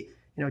maybe,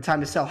 time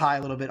to sell high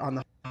a little bit on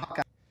the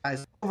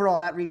Hawkeyes.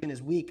 Overall, that region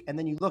is weak. And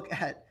then you look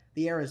at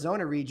the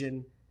Arizona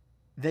region,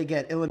 they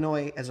get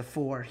Illinois as a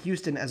 4,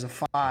 Houston as a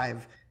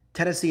 5,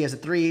 Tennessee as a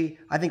 3.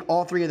 I think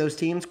all 3 of those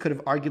teams could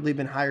have arguably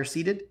been higher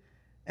seeded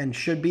and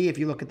should be if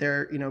you look at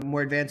their,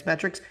 more advanced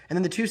metrics. And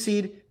then the 2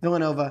 seed,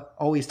 Villanova,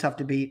 always tough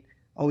to beat,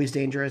 always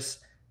dangerous,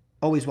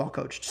 always well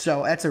coached.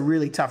 So that's a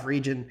really tough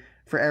region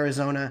for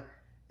Arizona.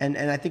 And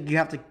I think you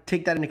have to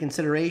take that into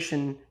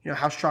consideration,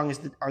 how strong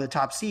are the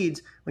top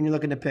seeds when you're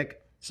looking to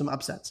pick some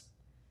upsets.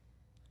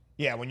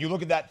 Yeah, when you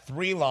look at that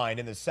 3 line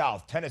in the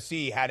South,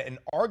 Tennessee had an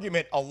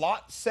argument, a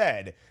lot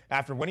said,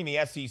 after winning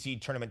the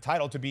SEC tournament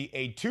title to be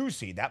a 2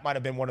 seed. That might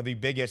have been one of the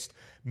biggest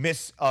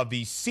miss of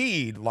the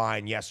seed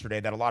line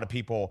yesterday that a lot of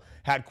people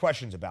had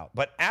questions about.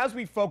 But as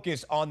we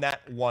focus on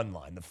that 1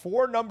 line, the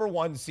 4 number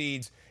 1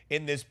 seeds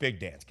in this big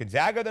dance,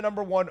 Gonzaga, the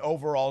number 1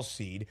 overall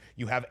seed.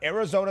 You have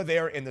Arizona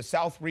there in the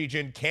South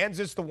region,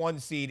 Kansas, the 1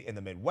 seed in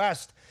the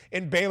Midwest,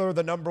 and Baylor,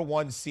 the number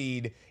 1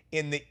 seed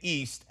in the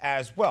East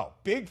as well.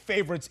 Big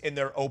favorites in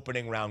their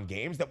opening round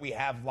games that we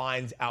have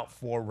lines out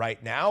for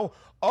right now.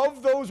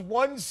 Of those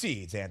 1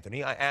 seeds,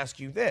 Anthony, I ask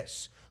you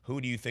this.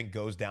 Who do you think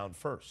goes down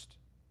first?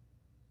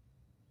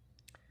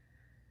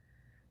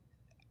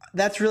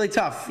 That's really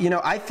tough.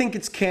 I think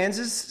it's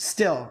Kansas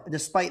still,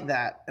 despite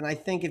that. And I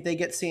think if they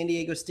get San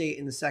Diego State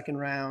in the second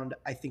round,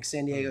 I think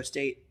San Diego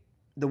State,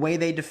 the way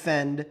they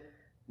defend,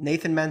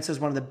 Nathan Mensah is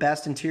one of the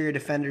best interior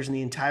defenders in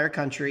the entire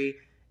country.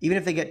 Even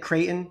if they get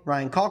Creighton,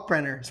 Ryan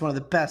Kalkbrenner is one of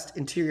the best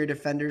interior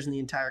defenders in the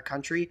entire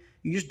country.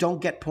 You just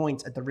don't get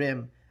points at the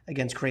rim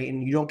against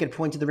Creighton. You don't get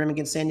points at the rim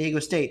against San Diego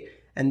State.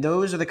 And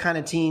those are the kind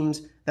of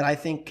teams that I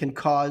think can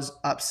cause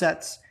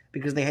upsets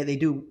because they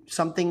do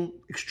something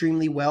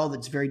extremely well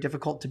that's very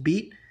difficult to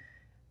beat.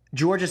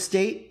 Georgia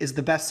State is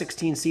the best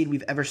 16 seed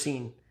we've ever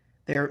seen.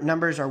 Their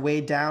numbers are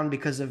way down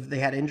because they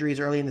had injuries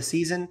early in the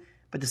season,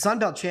 but the Sun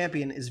Belt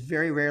champion is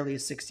very rarely a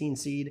 16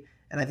 seed,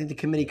 and I think the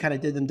committee kind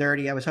of did them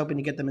dirty. I was hoping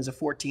to get them as a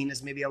 14,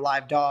 as maybe a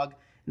live dog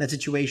in that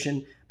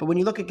situation. But when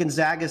you look at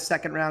Gonzaga's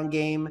second round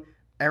game,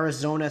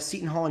 Arizona,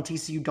 Seton Hall, and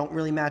TCU don't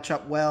really match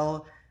up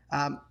well.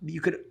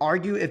 You could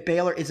argue if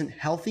Baylor isn't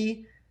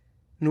healthy,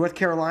 North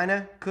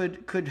Carolina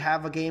could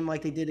have a game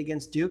like they did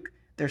against Duke.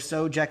 They're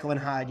so Jekyll and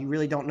Hyde. You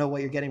really don't know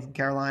what you're getting from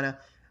Carolina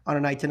on a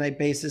night-to-night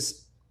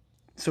basis.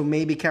 So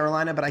maybe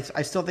Carolina, but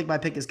I still think my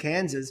pick is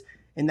Kansas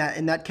in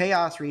that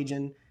chaos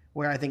region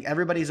where I think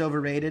everybody's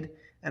overrated,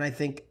 and I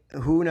think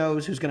who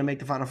knows who's going to make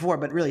the Final Four.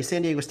 But really,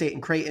 San Diego State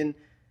and Creighton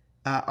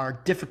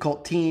are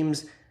difficult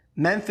teams.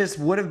 Memphis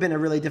would have been a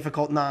really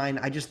difficult 9.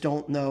 I just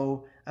don't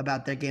know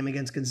about their game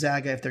against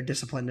Gonzaga if they're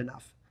disciplined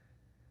enough.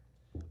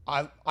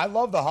 I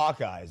love the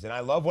Hawkeyes, and I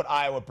love what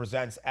Iowa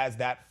presents as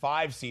that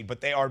 5 seed, but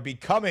they are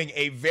becoming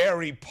a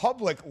very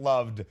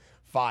public-loved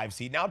 5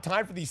 seed. Now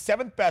time for the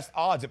 7th best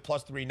odds at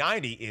plus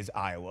 390 is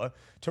Iowa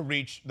to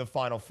reach the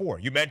Final Four.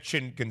 You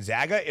mentioned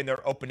Gonzaga in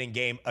their opening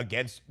game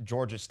against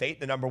Georgia State,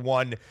 the number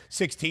 1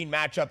 16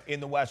 matchup in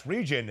the West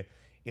region.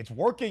 It's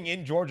working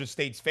in Georgia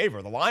State's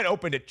favor. The line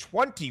opened at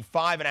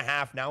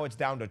 25.5. Now it's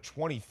down to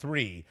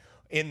 23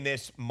 in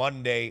this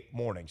Monday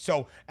morning.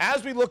 So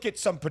as we look at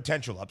some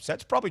potential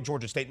upsets, probably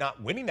Georgia State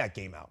not winning that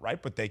game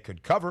outright, but they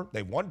could cover.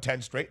 They've won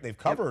 10 straight. They've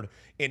covered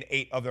in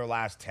 8 of their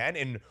last 10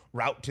 en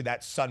route to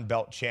that Sun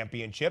Belt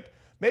championship.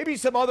 Maybe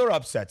some other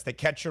upsets that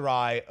catch your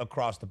eye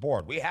across the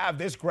board. We have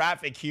this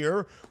graphic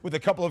here with a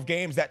couple of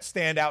games that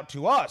stand out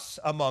to us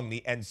among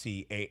the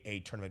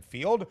NCAA tournament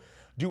field.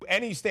 Do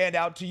any stand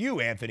out to you,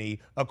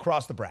 Anthony,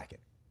 across the bracket?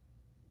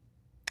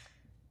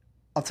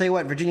 I'll tell you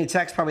what, Virginia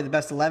Tech's probably the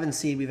best 11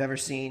 seed we've ever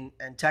seen,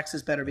 and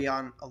Texas better be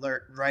on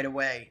alert right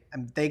away.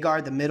 They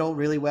guard the middle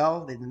really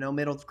well. They have no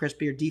middle,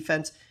 crispier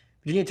defense.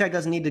 Virginia Tech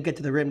doesn't need to get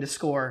to the rim to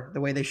score the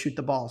way they shoot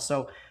the ball.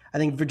 So I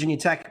think Virginia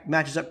Tech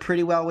matches up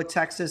pretty well with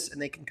Texas,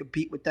 and they can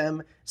compete with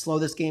them, slow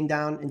this game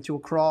down into a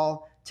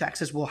crawl.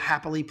 Texas will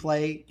happily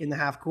play in the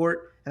half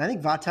court, and I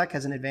think Va Tech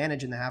has an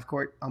advantage in the half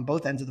court on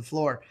both ends of the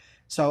floor.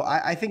 So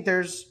I think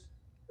there's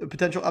a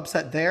potential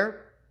upset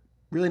there.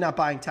 Really not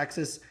buying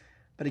Texas,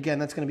 but again,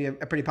 that's going to be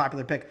a pretty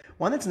popular pick.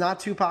 One that's not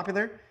too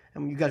popular,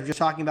 and you guys were just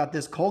talking about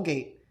this,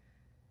 Colgate.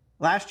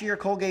 Last year,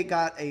 Colgate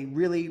got a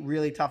really,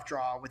 really tough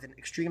draw with an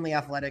extremely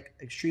athletic,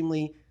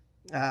 extremely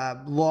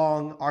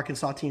long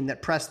Arkansas team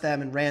that pressed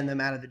them and ran them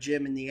out of the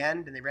gym in the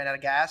end, and they ran out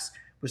of gas.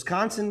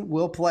 Wisconsin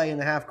will play in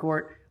the half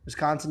court.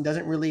 Wisconsin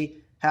doesn't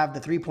really have the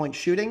three-point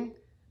shooting,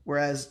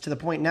 whereas to the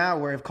point now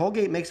where if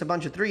Colgate makes a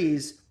bunch of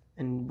threes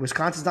and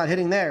Wisconsin's not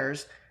hitting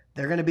theirs,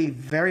 they're going to be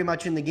very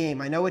much in the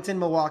game. I know it's in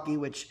Milwaukee,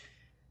 which,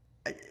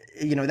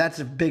 that's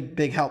a big,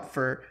 big help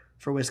for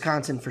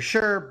Wisconsin for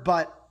sure,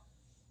 but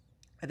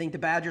I think the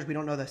Badgers, we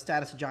don't know the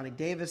status of Johnny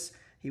Davis.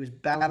 He was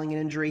battling an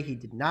injury. He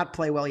did not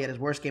play well. He had his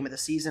worst game of the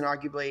season,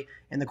 arguably,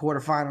 in the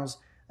quarterfinals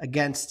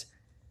against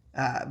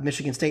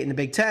Michigan State in the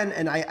Big Ten.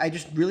 And I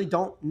just really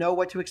don't know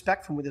what to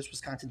expect from this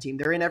Wisconsin team.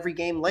 They're in every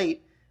game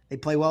late. They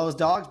play well as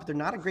dogs, but they're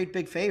not a great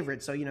big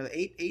favorite. So,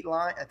 eight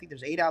line. I think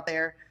there's 8 out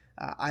there.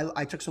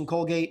 I took some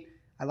Colgate.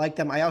 I like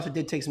them. I also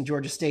did take some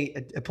Georgia State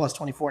at plus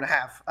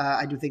 24.5.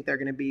 I do think they're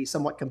going to be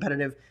somewhat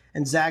competitive,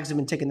 and Zags have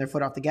been taking their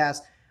foot off the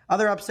gas.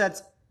 Other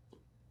upsets,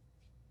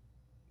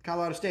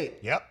 Colorado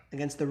State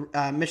against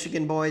the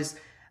Michigan boys.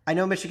 I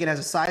know Michigan has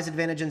a size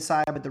advantage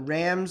inside, but the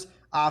Rams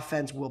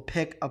offense will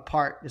pick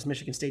apart this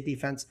Michigan State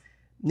defense.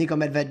 Nico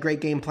Medved, great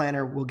game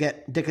planner, will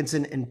get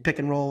Dickinson in pick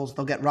and rolls.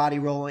 They'll get Roddy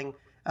rolling,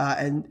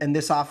 and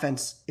this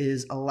offense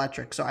is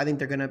electric. So I think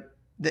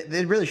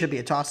it really should be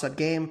a toss-up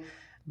game,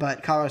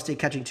 but Colorado State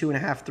catching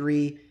 2.5,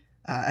 3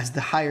 as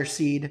the higher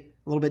seed.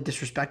 A little bit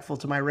disrespectful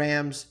to my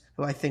Rams,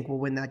 who I think will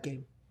win that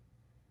game.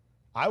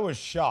 I was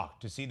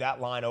shocked to see that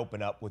line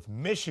open up with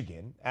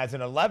Michigan as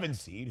an 11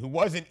 seed who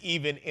wasn't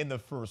even in the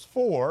first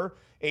 4,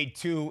 a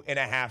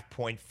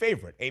 2.5-point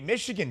favorite. A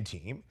Michigan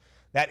team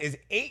that is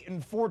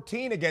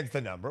 8-14 against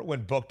the number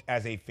when booked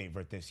as a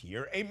favorite this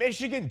year. A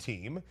Michigan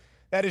team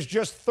that is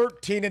just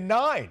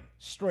 13-9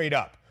 straight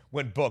up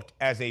when booked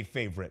as a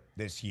favorite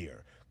this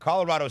year.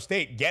 Colorado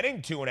State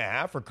getting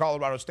 2.5 for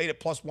Colorado State at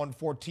plus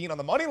 114 on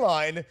the money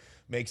line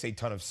makes a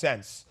ton of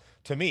sense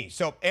to me.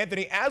 So,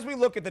 Anthony, as we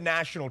look at the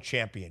national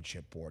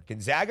championship board,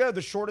 Gonzaga,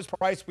 the shortest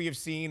price we have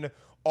seen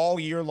all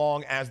year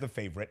long as the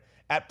favorite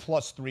at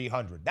plus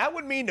 300. That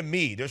would mean to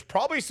me there's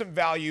probably some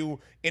value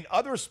in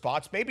other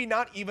spots, maybe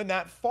not even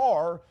that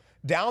far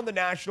down the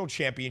national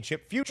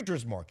championship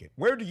futures market.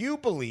 Where do you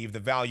believe the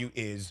value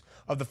is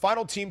of the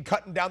final team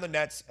cutting down the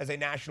nets as a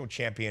national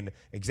champion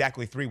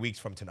exactly 3 weeks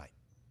from tonight?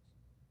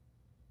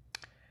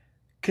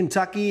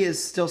 Kentucky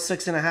is still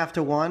 6.5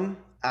 to 1.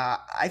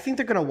 I think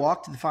they're going to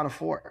walk to the Final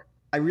Four.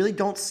 I really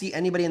don't see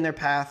anybody in their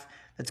path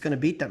that's going to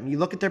beat them. You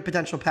look at their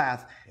potential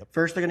path.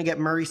 First, they're going to get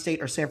Murray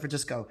State or San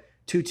Francisco,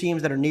 2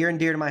 teams that are near and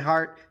dear to my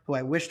heart, who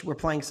I wished were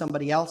playing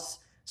somebody else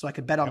so I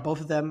could bet on both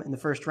of them in the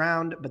first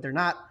round, but they're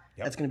not.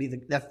 That's going to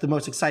be that's the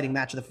most exciting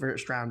match of the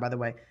first round, by the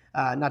way.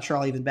 Not sure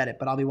I'll even bet it,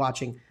 but I'll be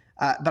watching.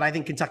 But I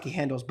think Kentucky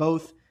handles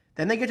both.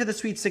 Then they get to the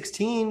Sweet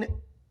 16.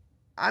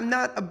 I'm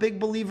not a big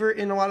believer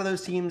in a lot of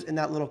those teams in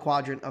that little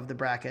quadrant of the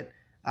bracket.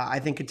 I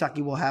think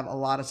Kentucky will have a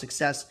lot of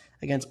success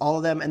against all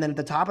of them. And then at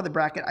the top of the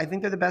bracket, I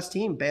think they're the best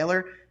team.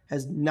 Baylor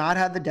has not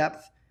had the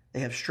depth. They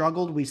have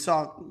struggled. We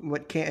saw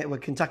what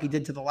Kentucky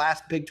did to the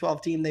last Big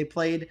 12 team they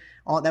played.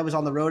 That was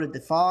on the road at the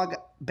Fog.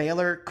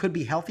 Baylor could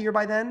be healthier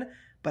by then,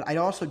 but I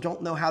also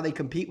don't know how they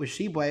compete with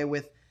Shibwe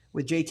with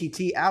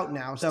JTT out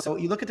now. So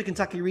you look at the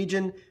Kentucky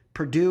region,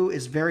 Purdue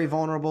is very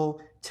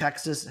vulnerable.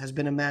 Texas has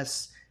been a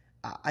mess.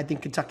 I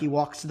think Kentucky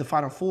walks to the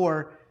Final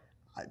Four.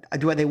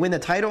 Do they win the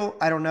title?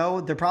 I don't know.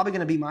 They're probably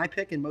going to be my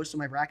pick in most of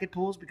my bracket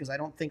pools because I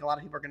don't think a lot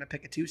of people are going to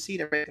pick a 2 seed.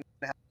 Everybody's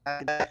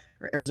going to have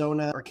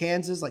Arizona or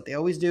Kansas like they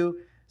always do.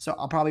 So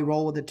I'll probably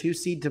roll with a 2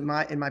 seed in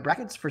my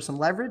brackets for some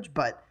leverage.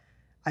 But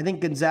I think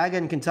Gonzaga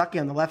and Kentucky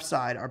on the left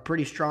side are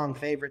pretty strong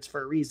favorites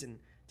for a reason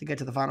to get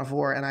to the Final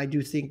Four. And I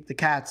do think the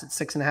Cats at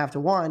 6.5 to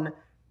 1,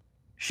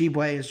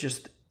 Shibwe is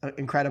just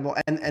incredible.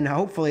 And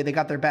hopefully they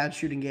got their bad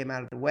shooting game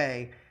out of the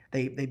way.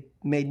 They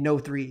made no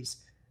threes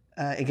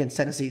against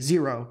Tennessee,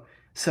 0.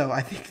 So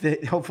I think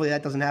that hopefully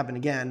that doesn't happen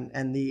again,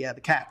 and the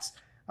Cats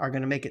are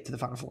going to make it to the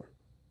Final Four.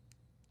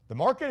 The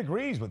market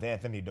agrees with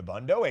Anthony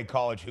Dabundo, a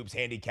college hoops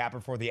handicapper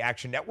for the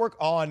Action Network,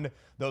 on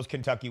those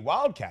Kentucky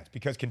Wildcats,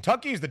 because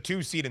Kentucky is the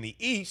 2 seed in the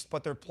East,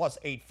 but they're plus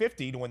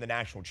 850 to win the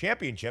national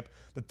championship,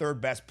 the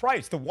 3rd best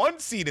price. The 1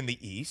 seed in the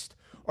East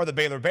are the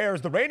Baylor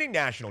Bears, the reigning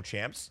national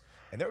champs,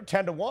 and they're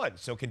 10 to 1.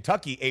 So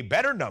Kentucky, a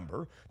better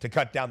number to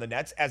cut down the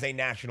nets as a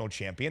national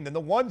champion than the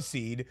 1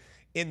 seed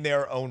in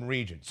their own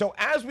region. So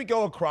as we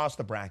go across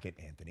the bracket,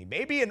 Anthony,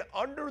 maybe an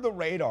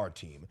under-the-radar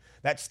team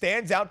that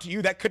stands out to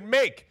you that could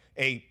make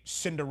a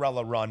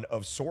Cinderella run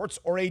of sorts,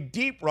 or a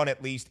deep run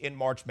at least in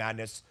March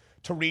Madness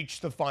to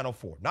reach the Final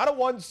Four. Not a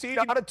 1 seed,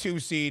 not a 2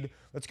 seed.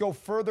 Let's go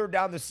further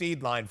down the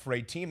seed line for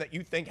a team that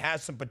you think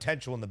has some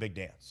potential in the big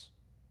dance.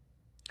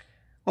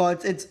 Well,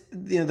 it's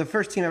the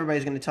first team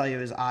everybody's going to tell you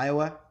is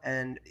Iowa,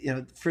 and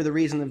for the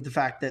reason of the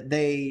fact that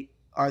they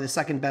are the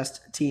second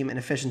best team in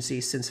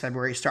efficiency since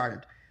February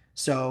started.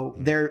 So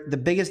they're the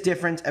biggest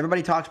difference.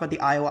 Everybody talks about the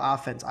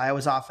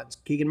Iowa's offense,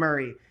 Keegan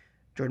Murray,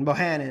 Jordan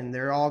Bohannon,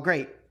 they're all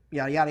great,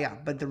 yada yada yada.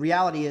 But the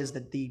reality is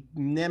that the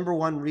number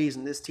one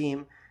reason this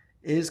team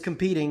is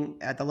competing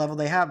at the level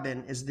they have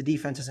been is the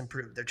defense has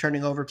improved. They're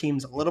turning over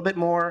teams a little bit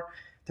more.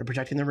 They're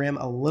protecting the rim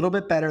a little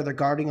bit better. They're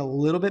guarding a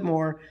little bit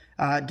more,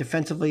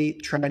 defensively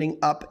trending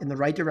up in the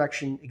right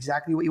direction.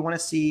 Exactly what you want to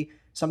see,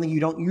 something you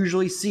don't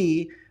usually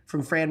see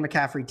from Fran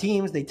McCaffrey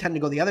teams. They tend to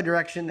go the other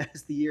direction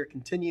as the year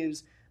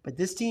continues. But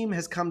this team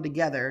has come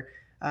together.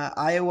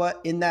 Iowa,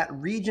 in that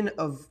region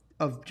of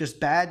just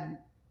bad,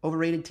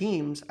 overrated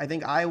teams, I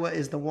think Iowa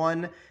is the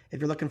one if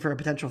you're looking for a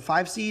potential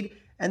 5 seed.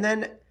 And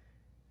then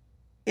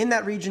in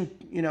that region,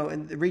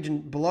 in the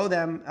region below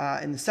them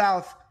in the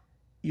South,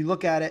 you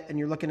look at it and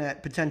you're looking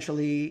at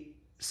potentially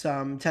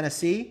some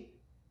Tennessee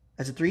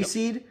as a 3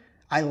 seed.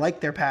 I like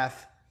their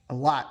path a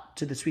lot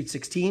to the Sweet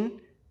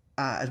 16.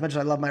 As much as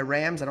I love my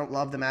Rams, I don't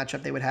love the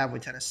matchup they would have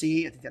with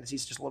Tennessee. I think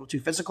Tennessee's just a little too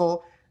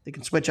physical. They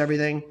can switch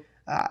everything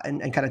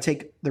and kind of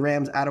take the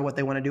Rams out of what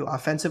they want to do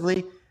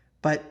offensively.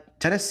 But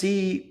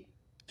Tennessee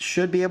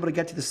should be able to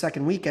get to the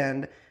second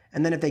weekend.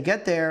 And then if they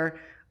get there,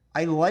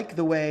 I like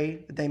the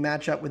way that they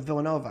match up with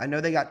Villanova. I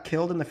know they got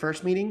killed in the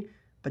first meeting,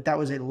 but that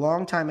was a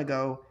long time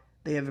ago.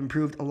 They have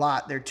improved a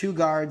lot. Their 2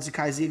 guards,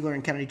 Zakai Ziegler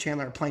and Kennedy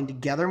Chandler, are playing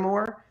together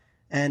more.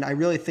 And I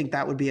really think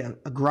that would be a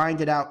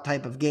grinded out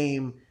type of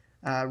game,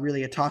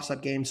 really a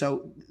toss-up game.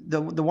 So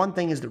the one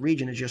thing is the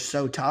region is just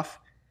so tough.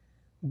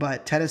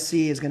 But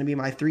Tennessee is going to be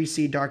my 3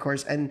 seed dark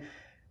horse. And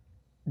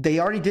they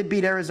already did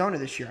beat Arizona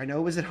this year. I know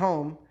it was at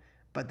home,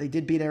 but they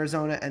did beat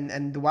Arizona.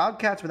 And the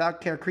Wildcats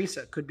without Kerr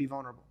Kriisa could be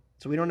vulnerable.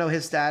 So we don't know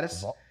his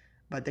status,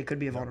 but they could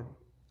be vulnerable.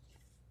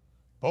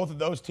 Both of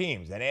those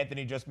teams that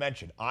Anthony just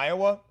mentioned,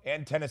 Iowa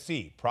and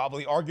Tennessee,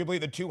 probably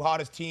arguably the 2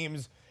 hottest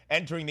teams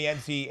entering the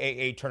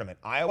NCAA tournament.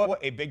 Iowa,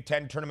 a Big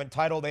Ten tournament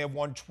title. They have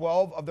won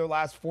 12 of their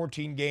last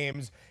 14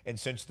 games. And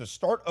since the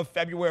start of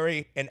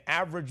February, an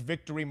average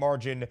victory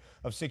margin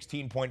of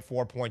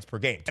 16.4 points per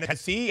game.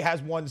 Tennessee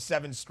has won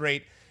 7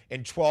 straight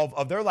in 12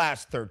 of their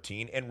last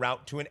 13 en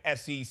route to an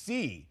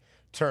SEC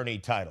tourney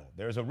title.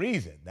 There's a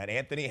reason that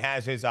Anthony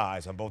has his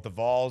eyes on both the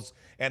Vols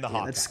and the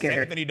Hawkeyes. That's scary.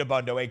 Anthony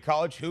DeBundo, a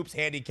college hoops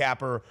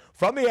handicapper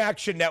from the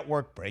Action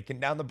Network, breaking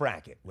down the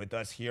bracket with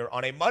us here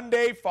on a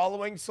Monday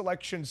following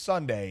Selection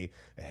Sunday,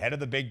 ahead of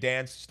the big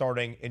dance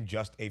starting in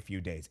just a few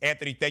days.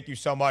 Anthony, thank you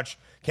so much.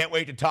 Can't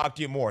wait to talk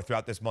to you more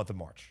throughout this month of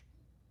March.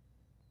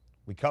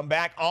 We come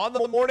back on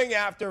the morning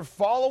after,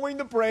 following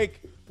the break,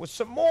 with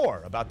some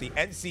more about the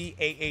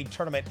NCAA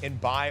tournament in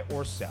buy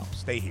or sell.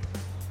 Stay here.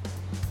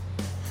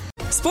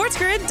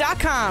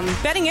 SportsGrid.com.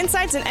 Betting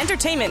insights and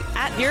entertainment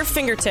at your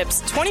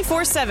fingertips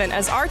 24/7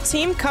 as our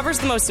team covers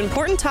the most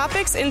important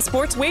topics in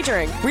sports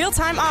wagering.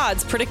 Real-time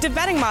odds, predictive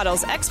betting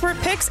models, expert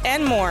picks,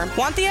 and more.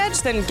 Want the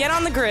edge? Then get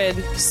on the grid.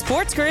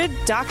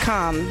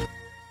 SportsGrid.com.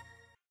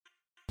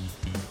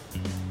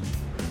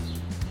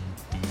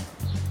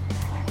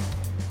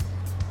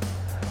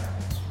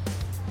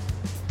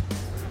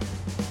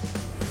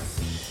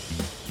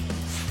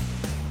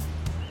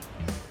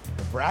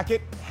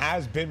 Bracket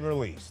has been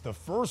released. The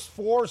first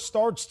 4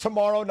 starts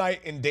tomorrow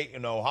night in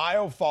Dayton,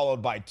 Ohio,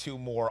 followed by 2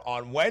 more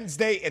on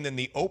Wednesday, and then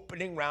the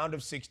opening round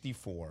of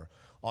 64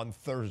 on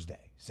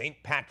Thursday,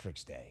 St.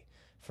 Patrick's Day,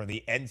 for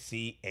the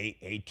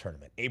NCAA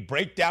tournament. A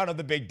breakdown of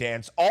the big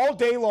dance all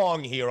day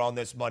long here on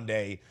this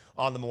Monday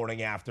on the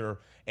morning after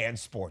and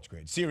Sports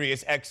Grid.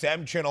 Sirius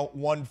XM channel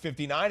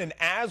 159. And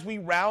as we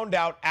round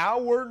out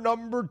hour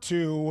number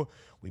 2,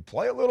 we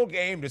play a little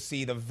game to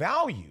see the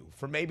value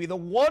for maybe the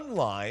 1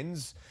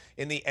 lines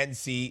in the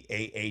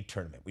NCAA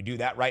tournament. We do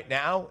that right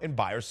now in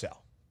buy or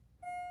sell.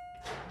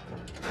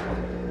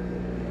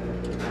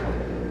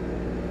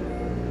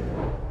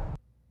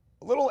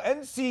 A little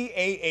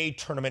NCAA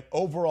tournament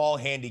overall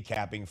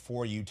handicapping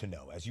for you to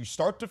know as you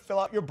start to fill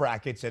out your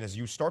brackets and as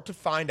you start to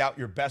find out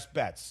your best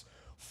bets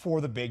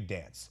for the big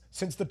dance.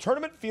 Since the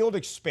tournament field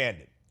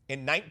expanded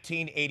in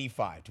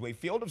 1985 to a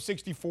field of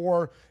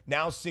 64,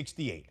 now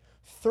 68,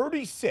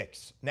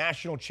 36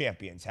 national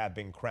champions have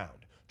been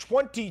crowned.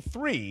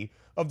 23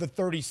 of the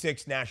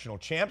 36 national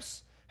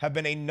champs have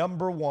been a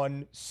number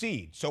 1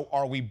 seed. So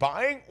are we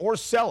buying or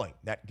selling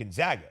that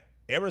Gonzaga,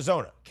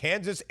 Arizona,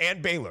 Kansas,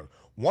 and Baylor,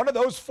 one of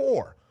those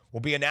 4 will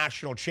be a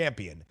national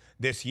champion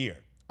this year?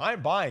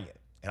 I'm buying it,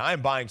 and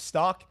I'm buying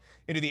stock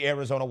into the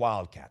Arizona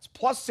Wildcats.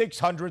 Plus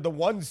 600, the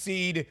 1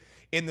 seed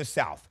in the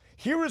South.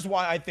 Here is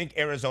why I think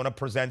Arizona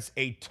presents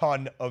a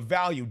ton of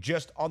value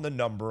just on the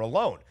number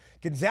alone.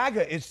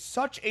 Gonzaga is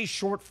such a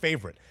short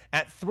favorite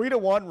at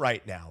 3-1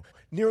 right now,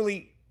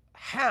 nearly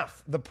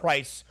half the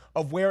price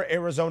of where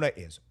Arizona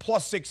is,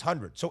 plus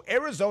 600. So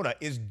Arizona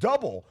is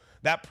double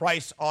that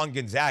price on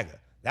Gonzaga.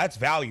 That's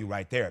value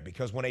right there,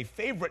 because when a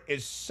favorite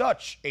is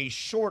such a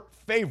short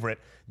favorite,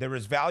 there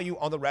is value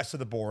on the rest of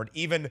the board,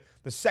 even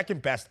the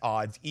second best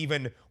odds,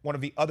 even one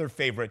of the other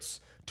favorites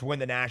to win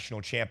the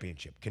national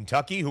championship.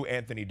 Kentucky, who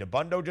Anthony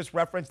DeBundo just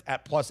referenced,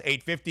 at plus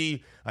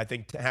 850, I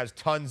think has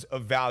tons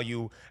of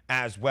value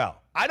as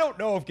well. I don't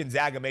know if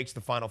Gonzaga makes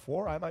the Final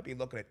Four. I might be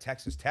looking at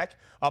Texas Tech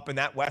up in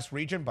that West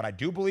region, but I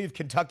do believe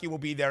Kentucky will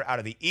be there out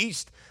of the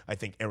East. I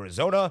think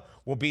Arizona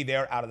will be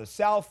there out of the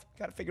South.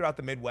 Got to figure out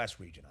the Midwest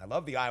region. I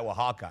love the Iowa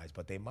Hawkeyes,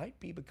 but they might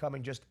be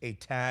becoming just a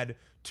tad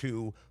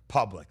too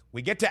public.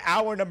 We get to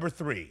hour number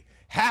 3.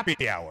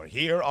 Happy hour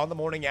here on the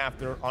morning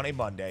after on a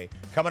Monday.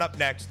 Coming up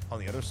next on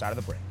the other side of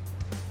the break.